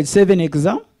my grade 7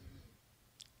 exam.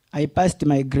 I passed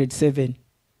my grade 7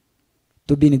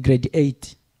 to be in grade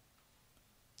 8.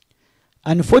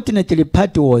 Unfortunately,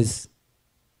 part was,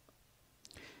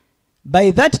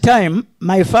 by that time,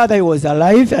 my father was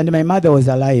alive and my mother was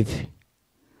alive.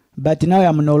 But now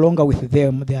I'm no longer with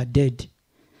them. They are dead.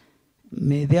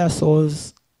 May their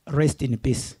souls rest in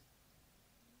peace.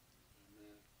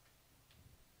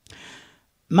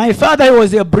 My father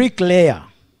was a bricklayer.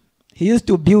 He used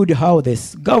to build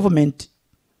houses, government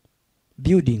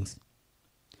buildings.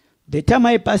 The time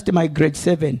I passed my grade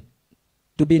 7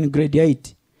 to be in grade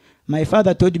 8, my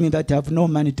father told me that I have no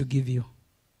money to give you.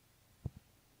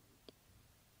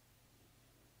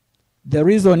 The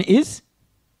reason is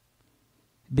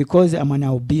because I'm an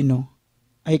albino.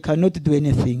 I cannot do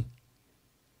anything.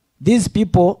 These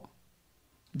people,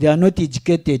 they are not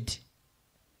educated.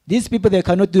 These people, they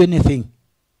cannot do anything.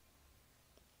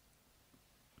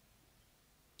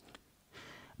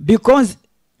 Because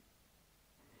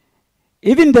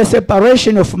even the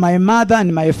separation of my mother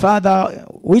and my father,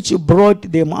 which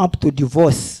brought them up to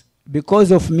divorce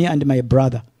because of me and my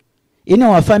brother. In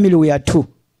our family, we are two.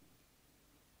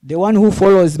 The one who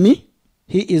follows me,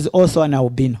 he is also an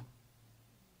albino.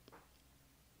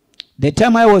 The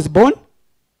time I was born,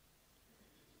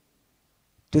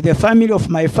 to the family of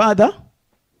my father,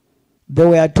 they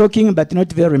were talking, but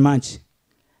not very much.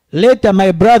 Later,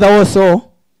 my brother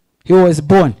also, he was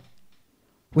born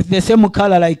with the same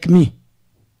color like me.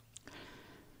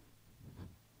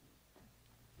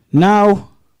 Now,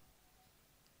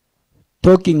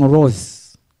 talking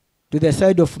rose to the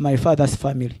side of my father's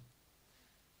family.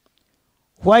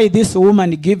 Why this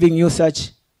woman giving you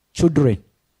such children?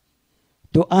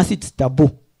 To us, it's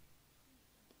taboo.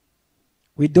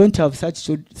 We don't have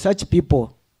such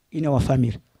people in our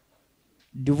family.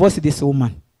 Divorce this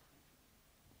woman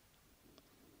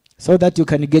so that you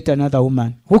can get another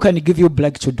woman who can give you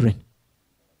black children.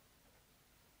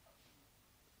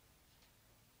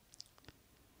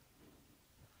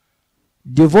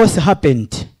 Divorce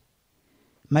happened.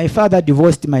 My father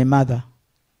divorced my mother.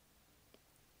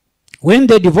 When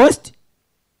they divorced,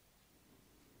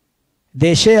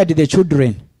 they shared the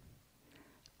children.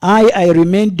 I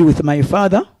remained with my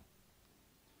father.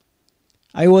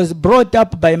 I was brought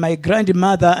up by my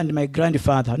grandmother and my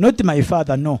grandfather. Not my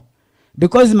father, no.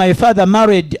 Because my father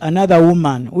married another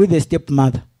woman with a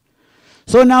stepmother.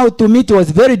 So now to me it was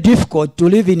very difficult to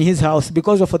live in his house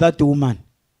because of that woman.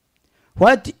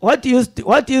 What used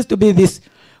to be this?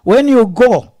 When I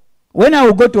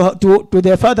would go to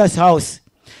the father's house,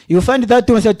 You find that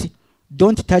one said,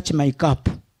 don't touch my cup.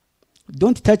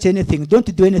 Don't touch anything.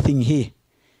 Don't do anything here.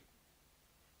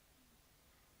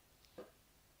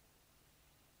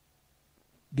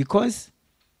 Because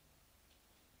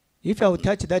if I will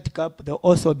touch that cup, they'll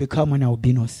also become an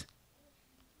albinos.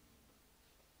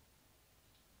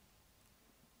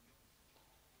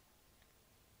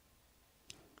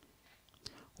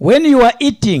 When you are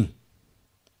eating,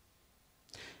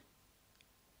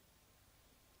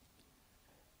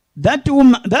 that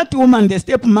woman, the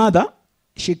stepmother,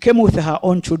 she came with her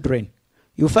own children.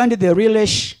 You find the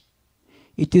relish,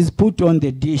 it is put on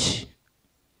the dish.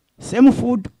 Same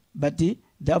food, but they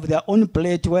have their own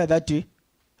plate where that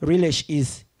relish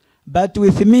is. But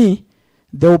with me,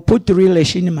 they'll put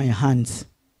relish in my hands.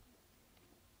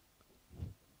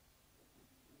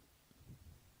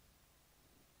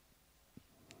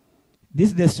 This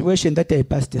is the situation that I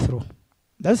passed through.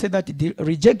 That's that the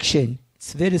rejection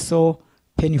is very so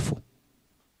painful.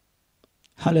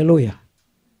 Hallelujah.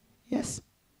 Yes.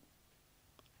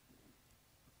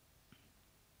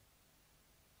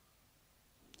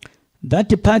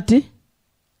 That party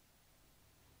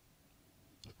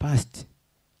passed.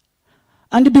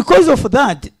 And because of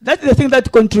that, that's the thing that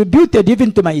contributed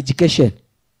even to my education.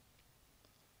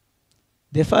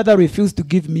 The father refused to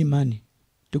give me money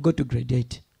to go to grade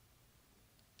 8.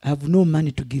 I have no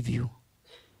money to give you.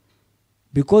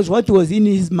 Because what was in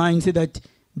his mind said that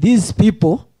these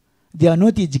people, they are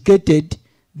not educated.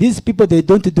 These people, they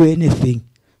don't do anything.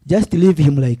 Just leave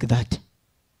him like that.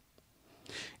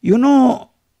 You know,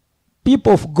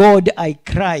 people of God, I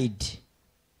cried.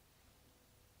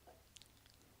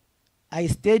 I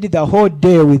stayed the whole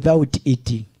day without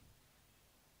eating.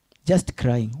 Just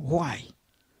crying. Why?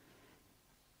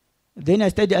 Then I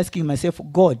started asking myself,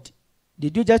 God,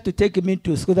 did you just to take me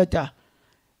to school that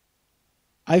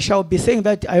I shall be saying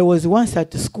that I was once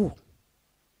at school?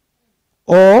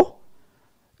 Or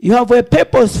you have a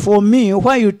purpose for me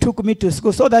why you took me to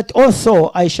school so that also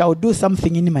I shall do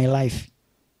something in my life.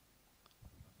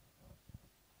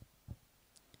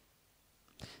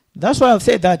 That's why I've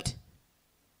said that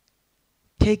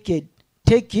take a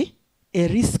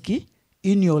risk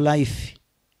in your life.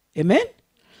 Amen?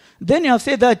 Then I've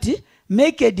said that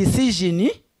make a decision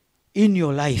in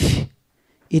your life.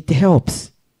 It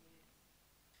helps.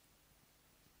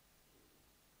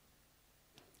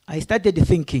 I started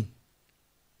thinking.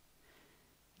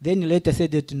 Then later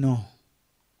said that no.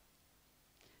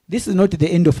 This is not the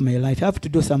end of my life. I have to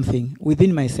do something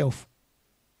within myself.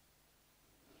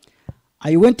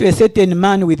 I went to a certain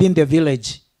man within the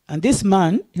village. And this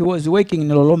man, he was working in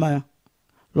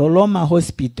Loloma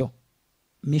Hospital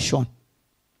Mission.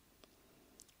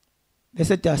 They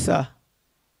said, sir,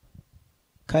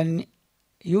 can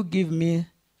you give me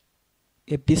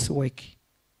a piecework?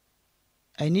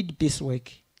 I need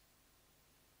piecework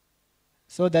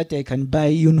so that I can buy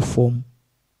uniform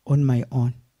on my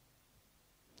own.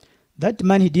 That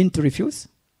man, he didn't refuse.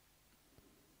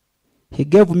 He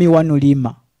gave me 1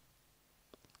 lima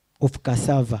of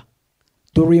cassava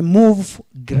to remove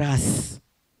grass.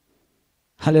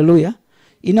 Hallelujah.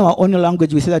 In our own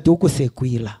language, we say that uku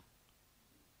sekwila.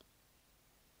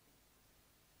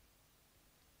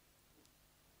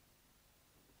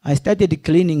 I started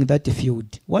cleaning that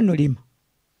field, 1 lima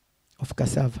of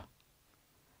cassava.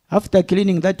 After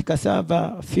cleaning that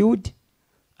cassava field,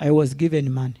 I was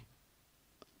given money.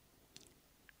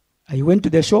 I went to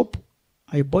the shop,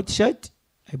 I bought shirt,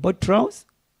 I bought trousers,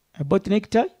 I bought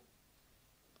necktie,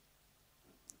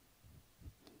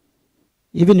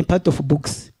 even a part of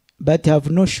books, but I have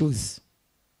no shoes.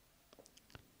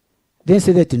 Then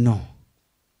said that no.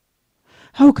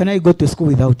 How can I go to school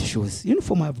without shoes?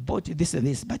 Uniform, I've bought this and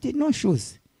this, but no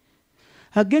shoes.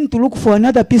 Again, to look for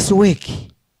another piece of work.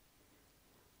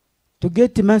 To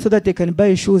get money so that I can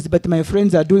buy shoes, but my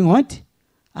friends are doing what?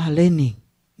 Are learning.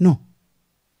 No.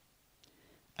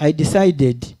 I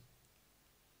decided.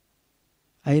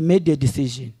 I made a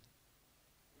decision.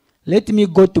 Let me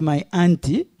go to my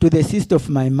auntie, to the sister of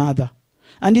my mother.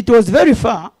 And it was very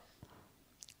far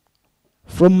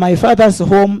from my father's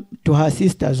home to her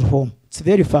sister's home. It's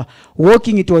very far.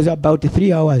 Walking, it was about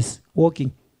 3 hours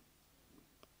walking.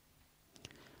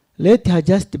 Let her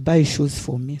just buy shoes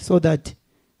for me so that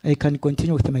I can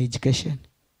continue with my education.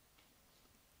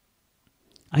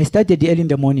 I started early in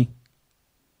the morning.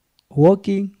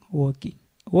 Walking.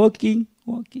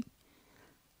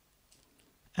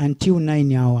 Until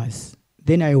 9 hours.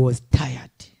 Then I was tired.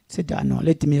 Said, no,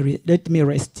 let me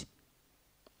rest.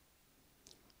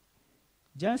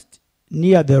 Just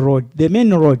near the road, the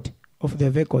main road of the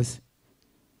vehicles.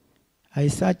 I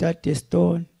sat at a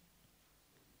stone,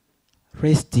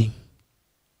 resting.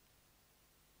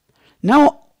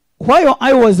 Now, while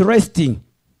I was resting,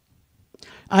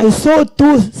 I saw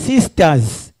two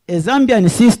sisters, a Zambian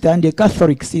sister and a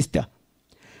Catholic sister,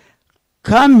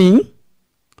 coming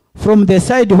from the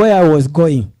side where I was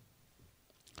going.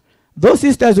 Those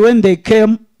sisters, when they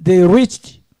came, they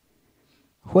reached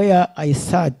where I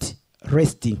sat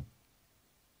resting.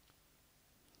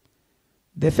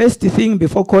 The first thing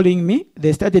before calling me,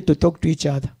 they started to talk to each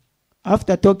other.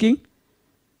 After talking,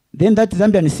 then that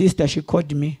Zambian sister, she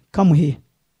called me, come here.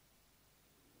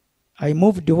 I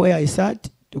moved where I sat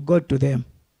to go to them.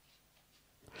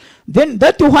 Then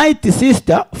that white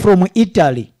sister from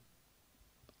Italy,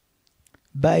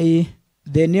 by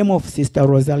the name of Sister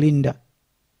Rosalinda,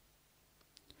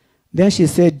 then she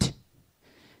said,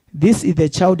 this is the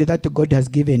child that God has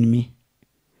given me.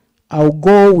 I'll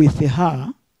go with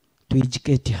her to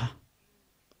educate her.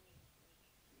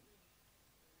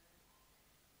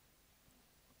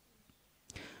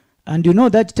 And you know,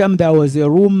 that time there was a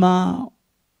rumor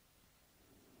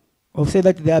of say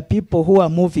that there are people who are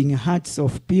moving hearts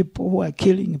of people, who are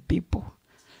killing people.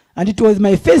 And it was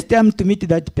my first time to meet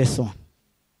that person.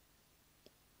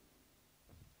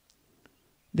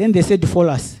 Then they said, follow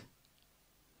us.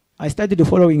 I started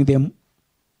following them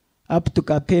up to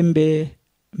Kapembe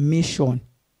Mission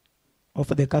of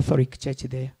the Catholic Church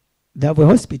there. They have a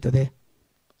hospital there.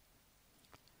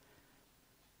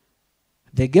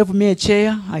 They gave me a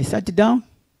chair. I sat down.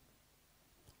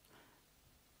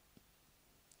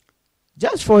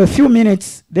 Just for a few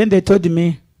minutes, then they told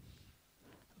me,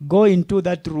 go into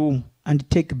that room and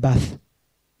take a bath.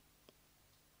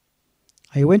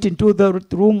 I went into the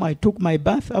room. I took my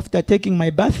bath. After taking my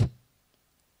bath,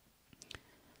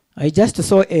 I just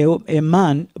saw a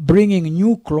man bringing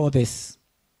new clothes.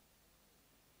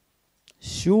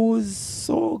 Shoes,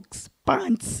 socks,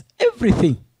 pants,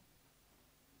 everything.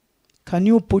 Can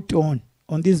you put on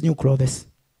these new clothes?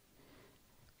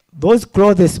 Those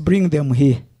clothes, bring them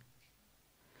here.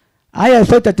 I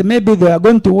thought that maybe they are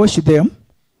going to wash them.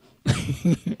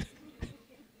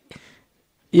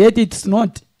 Yet it's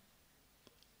not.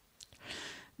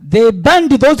 They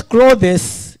burned those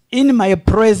clothes in my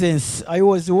presence. I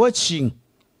was watching,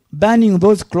 burning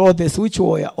those clothes which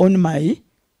were on my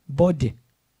body.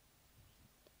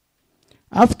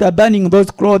 After burning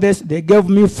those clothes, they gave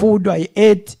me food. I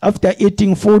ate. After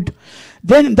eating food,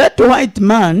 then that white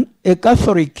man, a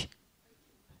Catholic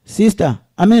sister,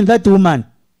 that woman,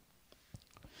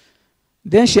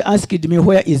 then she asked me,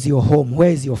 where is your home? Where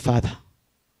is your father?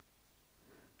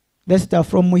 They said,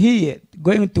 from here,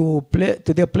 going to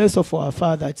the place of our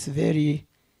father, it's very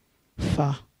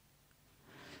far.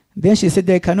 Then she said,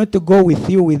 I cannot go with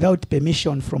you without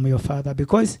permission from your father,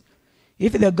 because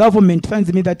if the government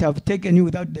finds me that I've taken you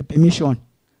without the permission,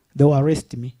 they will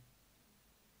arrest me.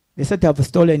 They said I've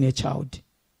stolen a child.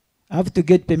 I have to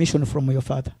get permission from your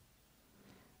father.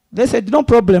 They said, no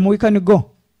problem, we can go.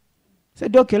 I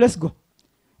said, okay, let's go.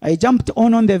 I jumped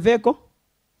on the vehicle.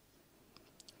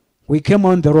 We came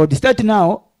on the road. Start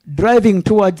now driving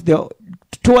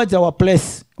towards our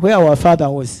place where our father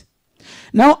was.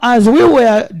 Now, as we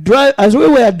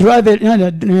were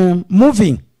driving,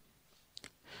 moving,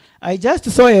 I just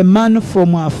saw a man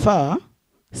from afar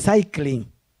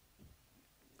cycling.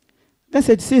 They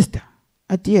said, sister,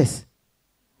 yes,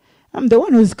 I'm the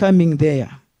one who's coming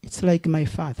there. It's like my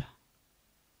father.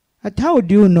 How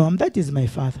do you know him? That is my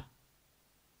father.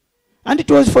 And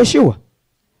it was for sure.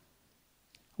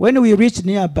 When we reached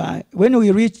nearby, when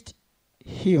we reached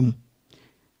him,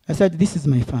 I said, this is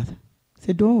my father. I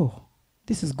said, oh,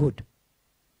 this is good.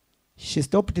 She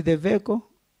stopped the vehicle.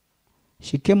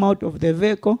 She came out of the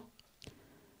vehicle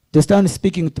to start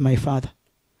speaking to my father.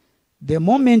 The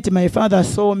moment my father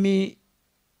saw me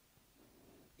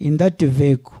in that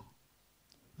vehicle,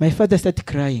 my father started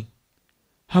crying.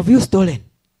 Have you stolen?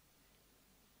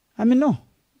 No.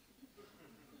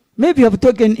 Maybe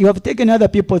you have taken other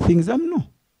people's things. No.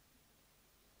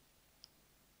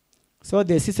 So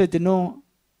the sister said, no,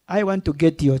 I want to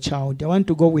get your child. I want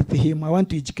to go with him. I want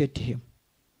to educate him.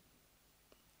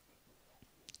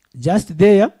 Just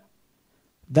there,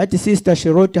 that sister, she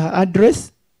wrote her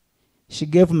address. She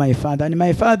gave my father. And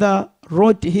my father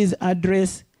wrote his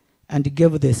address and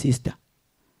gave the sister.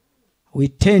 We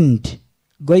turned,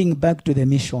 going back to the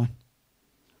mission.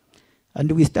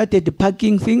 And we started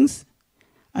packing things.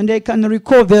 And I can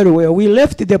recall very well, we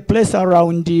left the place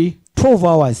around 12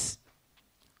 hours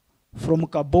from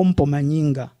Kabompo,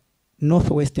 Manyinga,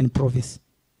 northwestern province,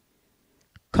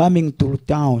 coming to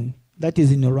town. That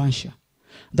is in Russia.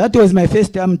 That was my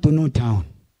first time to know town.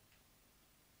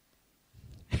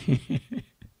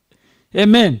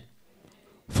 Amen.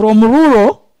 From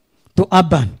rural to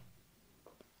urban.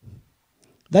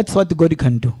 That's what God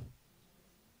can do.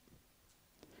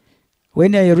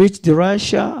 When I reached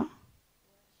Russia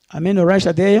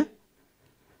there,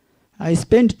 I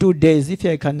spent 2 days, if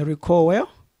I can recall well.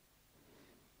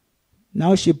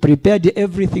 Now she prepared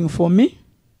everything for me.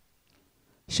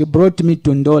 She brought me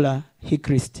to Ndola,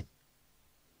 Hillcrest.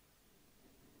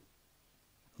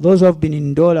 Those who have been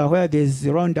in Ndola, where there's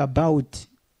a roundabout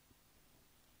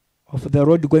of the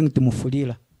road going to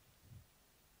Mufulira.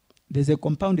 There's a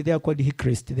compound there called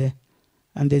Hillcrest there,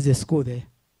 and there's a school there.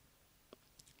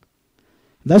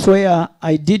 That's where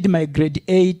I did my grade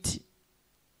 8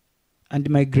 and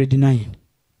my grade 9.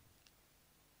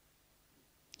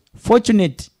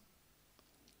 Fortunate,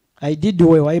 I did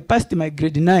well. I passed my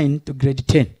grade 9 to grade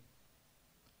 10.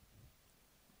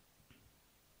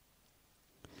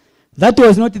 That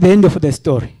was not the end of the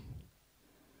story.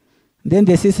 Then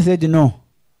the sister said, no,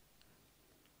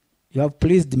 you have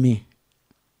pleased me.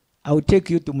 I will take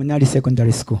you to Munali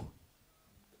Secondary School.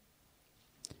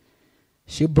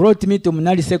 She brought me to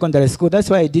Munali Secondary School. That's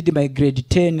why I did my grade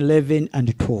 10, 11,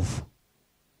 and 12.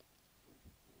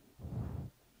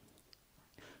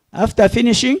 After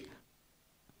finishing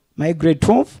my grade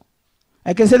 12,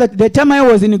 I can say that the time I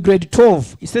was in grade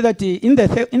 12, he said that in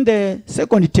the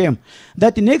second term,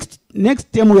 that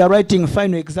next term we are writing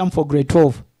final exam for grade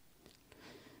 12.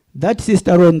 That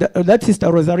sister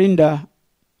Rosarinda,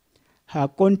 her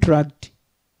contract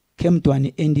came to an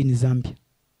end in Zambia.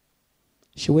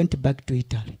 She went back to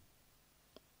Italy.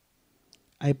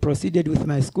 I proceeded with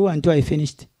my school until I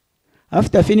finished.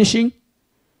 After finishing,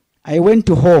 I went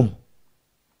to home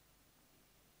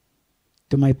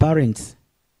to my parents.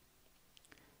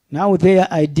 Now there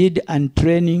I did an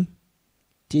training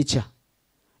teacher.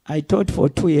 I taught for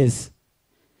 2 years.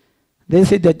 They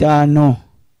said that, no,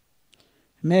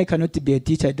 I cannot be a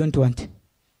teacher, I don't want.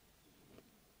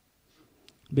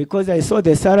 Because I saw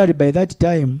the salary by that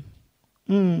time.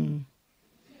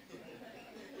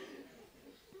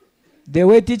 The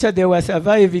way teacher they were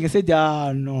surviving, said,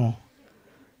 no,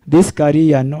 this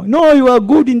career, no. No, you are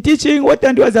good in teaching. What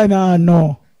and was I?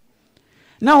 No.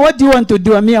 Now what do you want to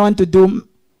do? I want to do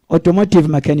automotive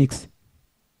mechanics.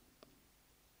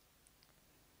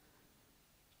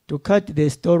 To cut the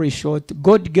story short,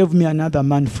 God gave me another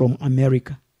man from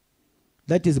America.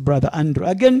 That is Brother Andrew.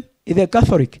 Again, he's a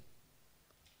Catholic.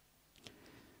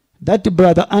 That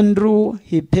Brother Andrew,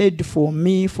 he paid for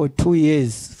me for 2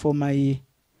 years for my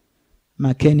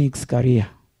mechanics career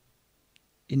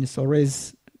in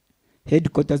Sores,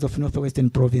 headquarters of Northwestern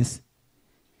Province.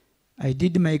 I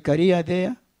did my career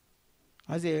there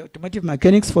as a automotive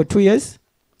mechanics for 2 years.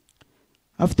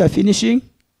 After finishing,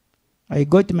 I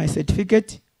got my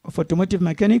certificate of automotive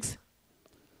mechanics.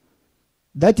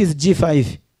 That is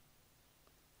G5,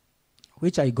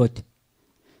 which I got.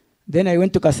 Then I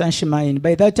went to Kasanshi mine.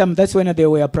 By that time, that's when they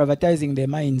were privatizing the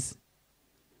mines.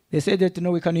 They said that,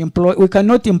 no, we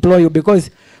cannot employ you because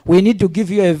we need to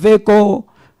give you a vehicle,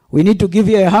 we need to give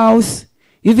you a house,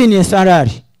 even a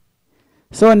salary.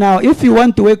 So now, if you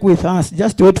want to work with us,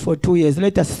 just wait for 2 years,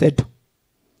 let us settle.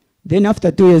 Then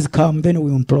after 2 years come, then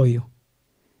we employ you.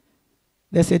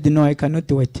 They said, no, I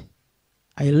cannot wait.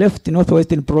 I left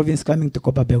Northwestern Province coming to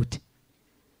Copperbelt.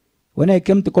 When I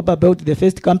came to Copperbelt, the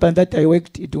first company that I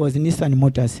worked, it was Nissan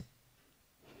Motors.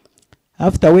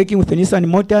 After working with Nissan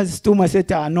Motors, Stuma said,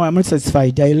 no, I'm not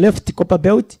satisfied. I left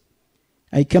Copperbelt.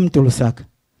 I came to Lusaka.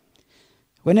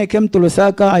 When I came to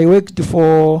Lusaka, I worked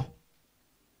for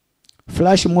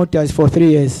Flash Motors for 3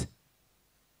 years.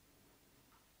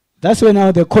 That's when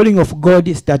now the calling of God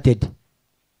started.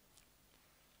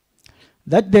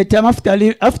 That the time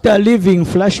after leaving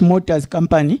Flash Motors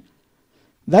company,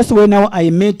 that's when now I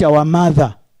met our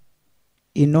mother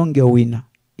in Ongewina,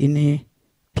 in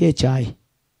PHI.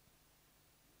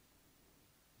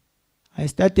 I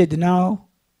started now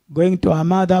going to our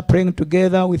mother, praying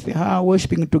together with her,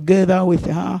 worshiping together with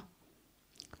her.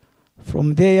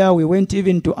 From there, we went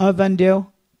even to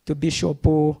Avondale, to Bishop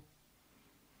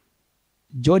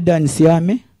Jordan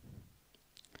Siame.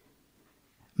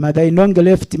 Mother Inonge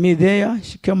left me there.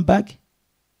 She came back.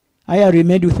 I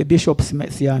remained with Bishop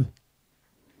Siame.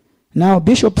 Now,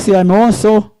 Bishop Siame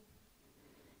also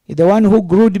is the one who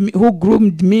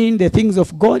groomed me in the things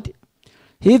of God.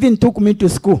 He even took me to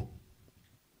school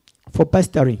for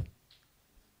pastoring.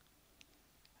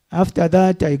 After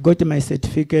that, I got my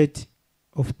certificate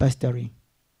of pastoring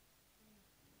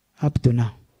up to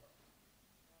now.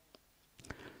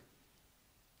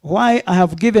 Why I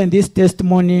have given this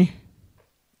testimony?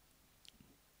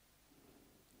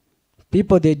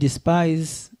 People, they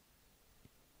despise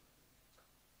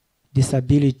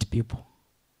disability people.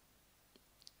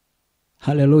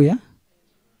 Hallelujah.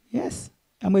 Yes,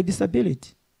 I'm a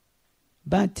disability.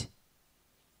 But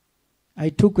I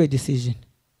took a decision.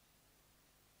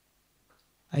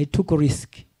 I took a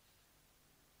risk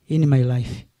in my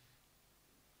life.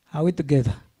 Are we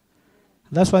together?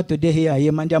 That's why today here I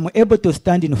am, and I'm able to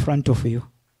stand in front of you.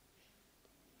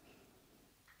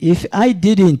 If I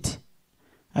didn't,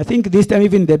 I think this time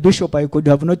even the bishop, I could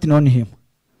have not known him.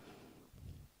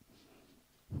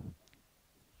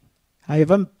 I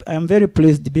am very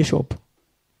pleased, Bishop,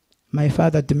 my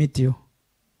father, to meet you.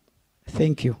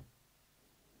 Thank you.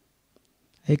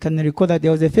 I can recall that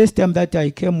there was the first time that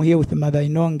I came here with Mother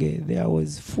Inonge. There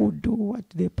was food, what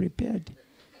they prepared.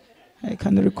 I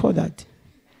can recall that.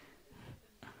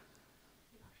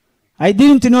 I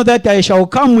didn't know that I shall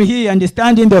come here and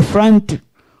stand in the front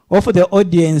of the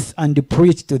audience and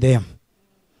preach to them.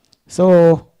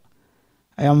 So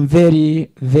I am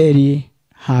very, very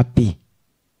happy.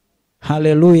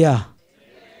 Hallelujah.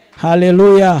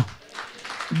 Hallelujah.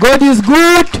 God is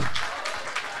good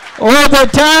all the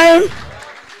time.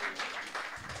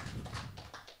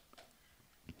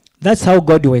 That's how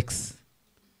God works.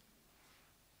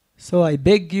 So I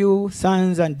beg you,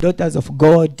 sons and daughters of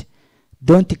God,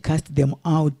 don't cast them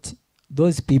out,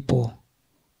 those people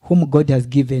whom God has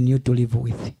given you to live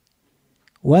with.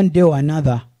 One day or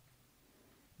another,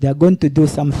 they are going to do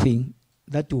something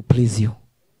that will please you.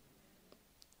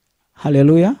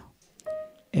 Hallelujah.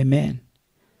 Amen.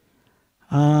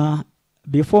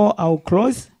 Before I'll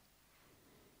close,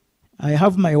 I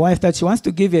have my wife that she wants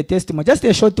to give a testimony, just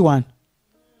a short one.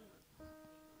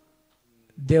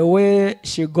 The way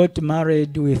she got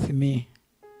married with me.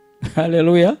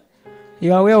 Hallelujah.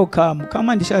 You are welcome. Come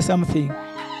and share something.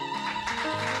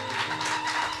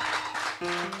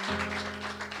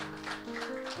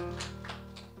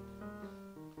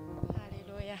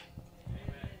 Hallelujah.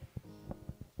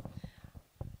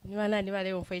 Nibana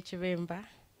nibale umfo ekibemba.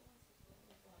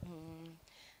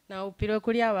 Na upiro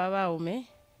kuli ababaume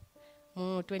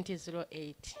mu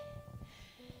 2008.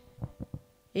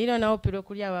 Ilo na upiro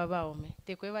kuli ababaume.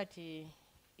 Tekweba ti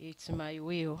it's my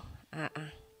will.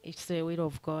 It's the will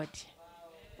of God.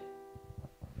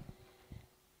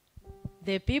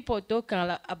 The people talk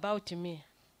about me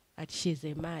that she's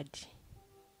a mad.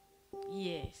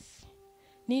 Yes.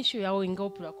 Nishu ya winga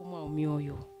upura kumwa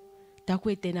umyoyo.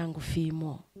 Takwete nangu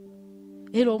fimo.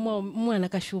 Elo mwana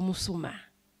kashu musuma.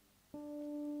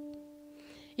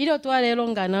 Ilo tuwale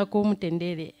longa na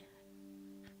kumutendele.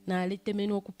 Na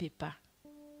alitemenu okupepa.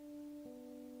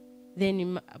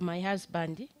 Then my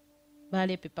husband,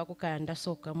 bale pepa kukanda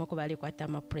soka mwako bale kwa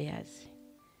tama prayers.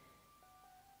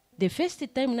 The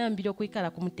first time na ambilo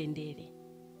kuikala kumutendele.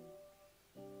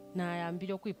 Na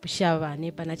ambilo kuipusha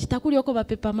abane pa na chitakuli oko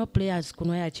bapepa ma prayers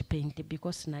kuno ya chipente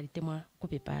because nalitemwa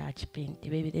kupepa ya chipente.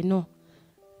 Baby, they know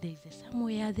there is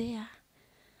somewhere there.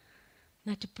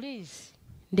 Nati please,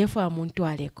 ndefo amuntu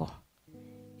aleko.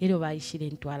 Ilo baishile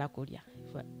ntwala kulia.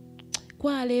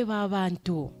 Kwale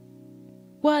babantu.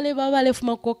 Kwale baba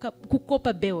lefuma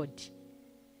kukopa build.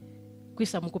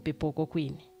 Kwisa mukupepa oko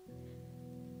kwini.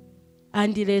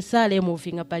 Andile sale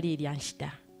movinga palili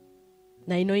anshita.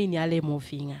 Na ino ini ale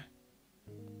movinga.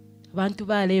 Bantu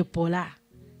bale pola.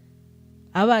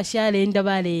 Aba shale enda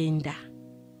bale enda.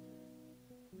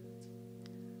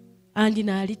 Andi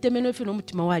na alitemeno efe no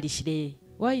mutima walishire.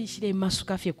 Wayishire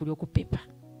masuka fye kuli okupepa.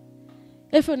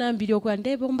 Efe na ambili okwa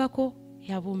ndebe ombako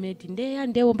yabumeti ndeya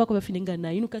ndebe ombako bafininga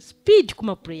na inuka speed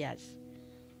kuma prayers.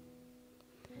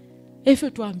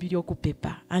 Efe tuambili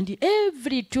okupepa. And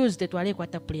every Tuesday tuwale kwa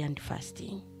ta prayer and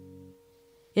fasting.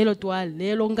 Elo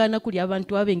tuwale longana kuli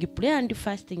abantu abengi prayer and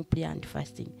fasting, prayer and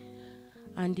fasting.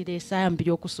 And lesa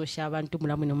ambili okusosha abantu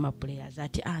mulamwino ma prayers.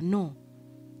 Ati no.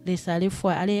 Lesa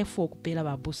alefu okupela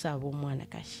babusa abo mwana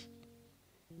kashi.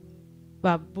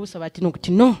 Babusa batino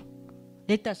kuti no.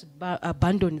 Let us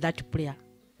abandon that prayer.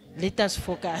 Let us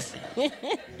focus.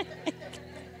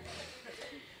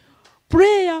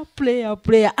 Prayer, prayer,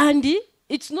 prayer. And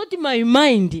it's not in my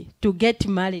mind to get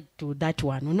married to that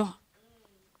one. No.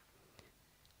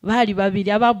 Bali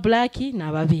babili aba black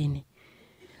na babini.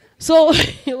 So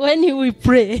when we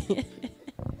pray,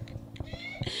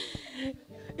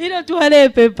 ino tuwale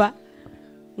pepa.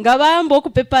 Ngabambo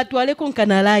kupepa tuwale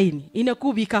konkana line. Ina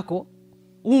kubikako.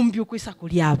 Umbi ukwisa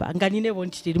kuliaba. Nganine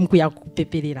bonchitiri mku ya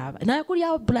kupepelera aba. Na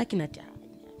kuliaba black na tia.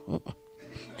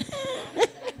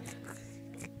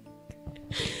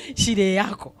 Shire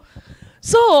yako.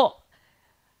 So,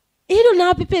 ilo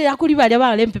na pepelera kulibali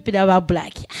aba mpepelera aba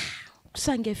black.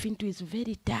 Kusange fintu is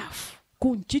very tough.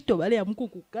 Kunchito bale ya mku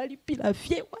kukalipila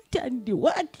fye what and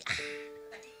what.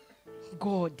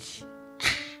 God.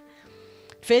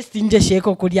 First nje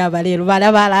sheko kuliaba lelo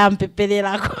bala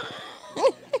mpepelera ko.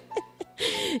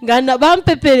 ngana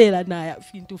bampeperera naye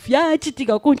fintu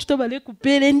fyachitika kunchito bale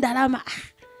kupera endalama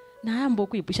nayamba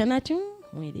okwipusha nati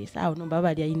mweresa awo nomba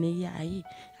bali aine yayi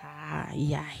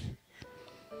yayi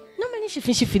nomani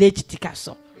shifishifire echitika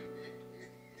so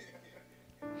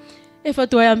efa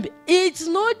twayambe it's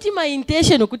not my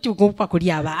intention okuti ukumpa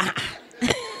kuli aba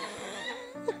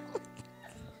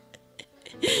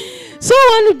so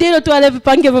one day to ale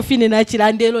pange bofine na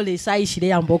chirandelo le sai shire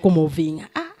yamba okumuvinga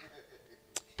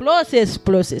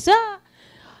process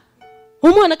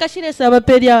umwana kashiresa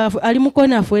abaperia ali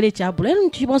mukona afuere chabula eno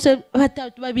nchibonse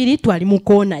batatu babiri twali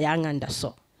mukona yanganda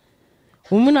so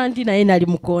umuna ndi naye nali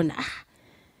mukona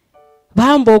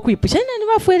bambo okwipusha ni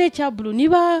bafuere chabulu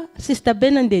niba sister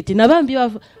Bernadette nabambi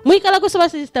muikala ko saba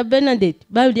sister Bernadette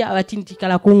bali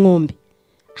abatintikala ku ngombe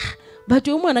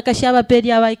batu umwana kashaba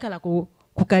peria abaikala ku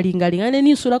kukalingalingane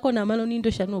ni sura ko na malo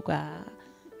nindo shanuka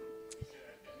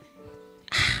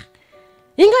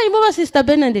inga imo sister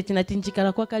Bernadette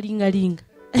natinjikala kwa kalingalinga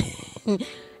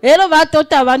ero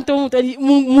batota abantu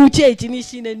muche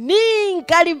chinishine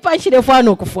ninkali pashire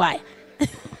fano kufwaya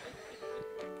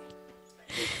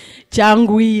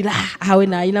changwira awe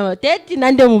na ina teti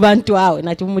nande mu bantu awe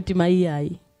nati mumutima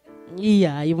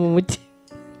iyayi mumuti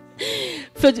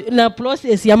na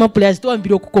process ya maplayers to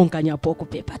ambiro kukonkanya poko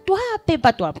pepa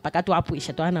mpaka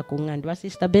twapwisha twana kungandi wa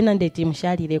sister Bernadette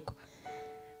mshalireko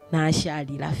na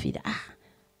ashali lafira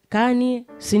kani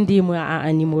sindimu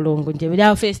ani mulongo nje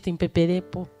bila first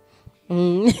mpeperepo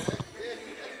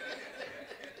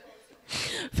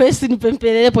first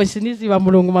mpeperepo sinizi wa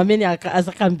mulongo mameni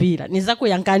azakambira niza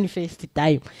kuyankani first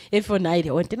time efo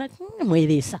naile ontena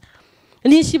mwelesa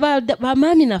nishi ba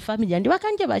mami na family ndi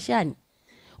wakanje bashani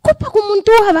kupa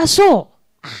kumuntu abaso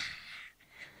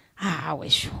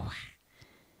weshuwa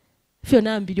fyo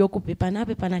nambiri okupepa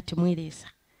napepa nati mwelesa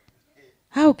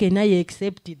how can I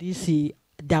accept this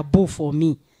double for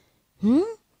me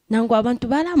nangu abantu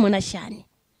balamona shani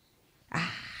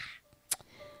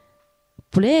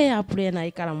prayer na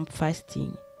ikala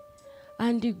fasting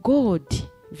and God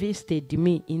visited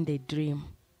me in the dream.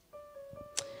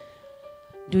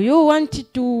 Do you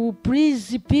want to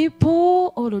please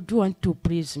people or do you want to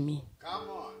please me? Come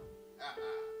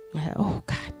on. Oh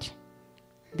God,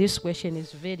 this question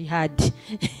is very hard.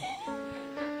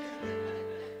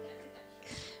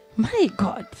 My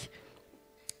God.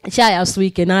 Last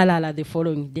week and all the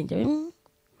following day.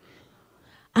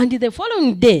 And the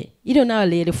following day, you don't know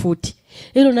lay the foot.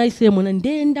 You don't know say and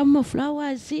then the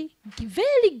flowers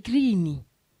very green.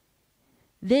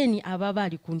 Then ababa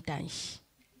likuntanshi.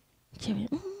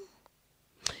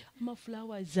 Ma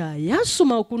flowers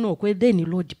yasuma kuno kwe then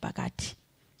Lord pakati.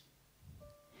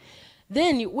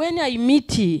 Then when I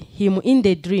meet him in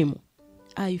the dream,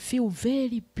 I feel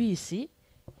very peace.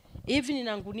 Even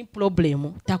nangu ni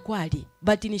problemu takwali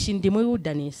but nishindimwe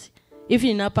udanisi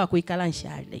even napa kuikala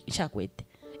nshakwete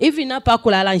even napa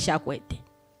kulala nshakwete.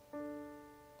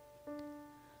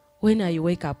 When I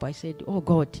wake up I said, oh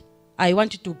God, I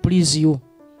want to please you,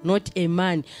 not a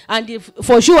man. And if,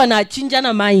 for sure na chinja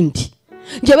na mind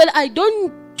njebele I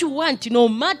don't want, no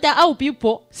matter how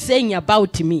people saying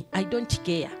about me, I don't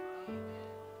care.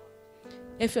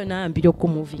 If you're na ambiro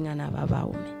kumuvinga na baba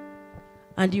ume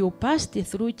and you passed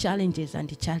through challenges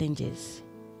and challenges.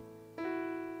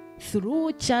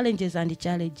 Through challenges and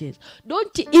challenges.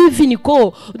 Don't even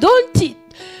call. Don't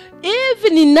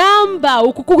even number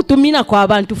ukukutumina kwa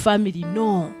abantu family.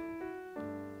 No.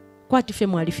 Kwa tufe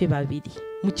mwalife babidi.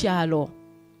 Muchalo.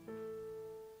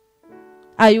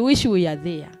 I wish we are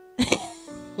there.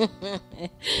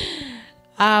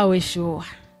 We sure.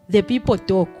 The people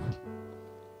talk.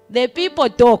 The people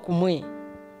talk mwe.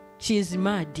 She's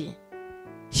mad.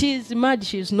 She's mad,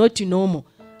 she's not normal.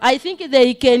 I think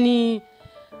they can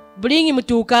bring him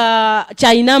to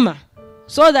Chainama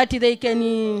so that they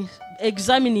can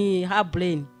examine her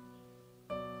brain.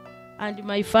 And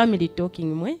my family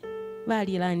talking mwe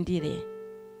bali landire.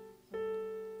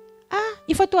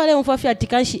 Ifatu wale mfafi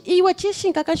atikanshi iwa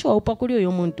chishinka kanshi wa upakuli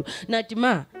oyo muntu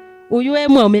natima uyue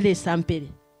mwa umele sampele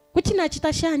kuti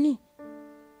nachitashani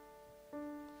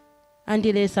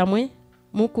andile samwe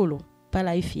mukulu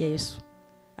pala ifi Yesu.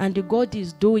 And God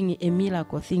is doing a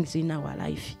miracle things in our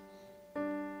life.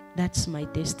 That's my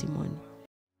testimony.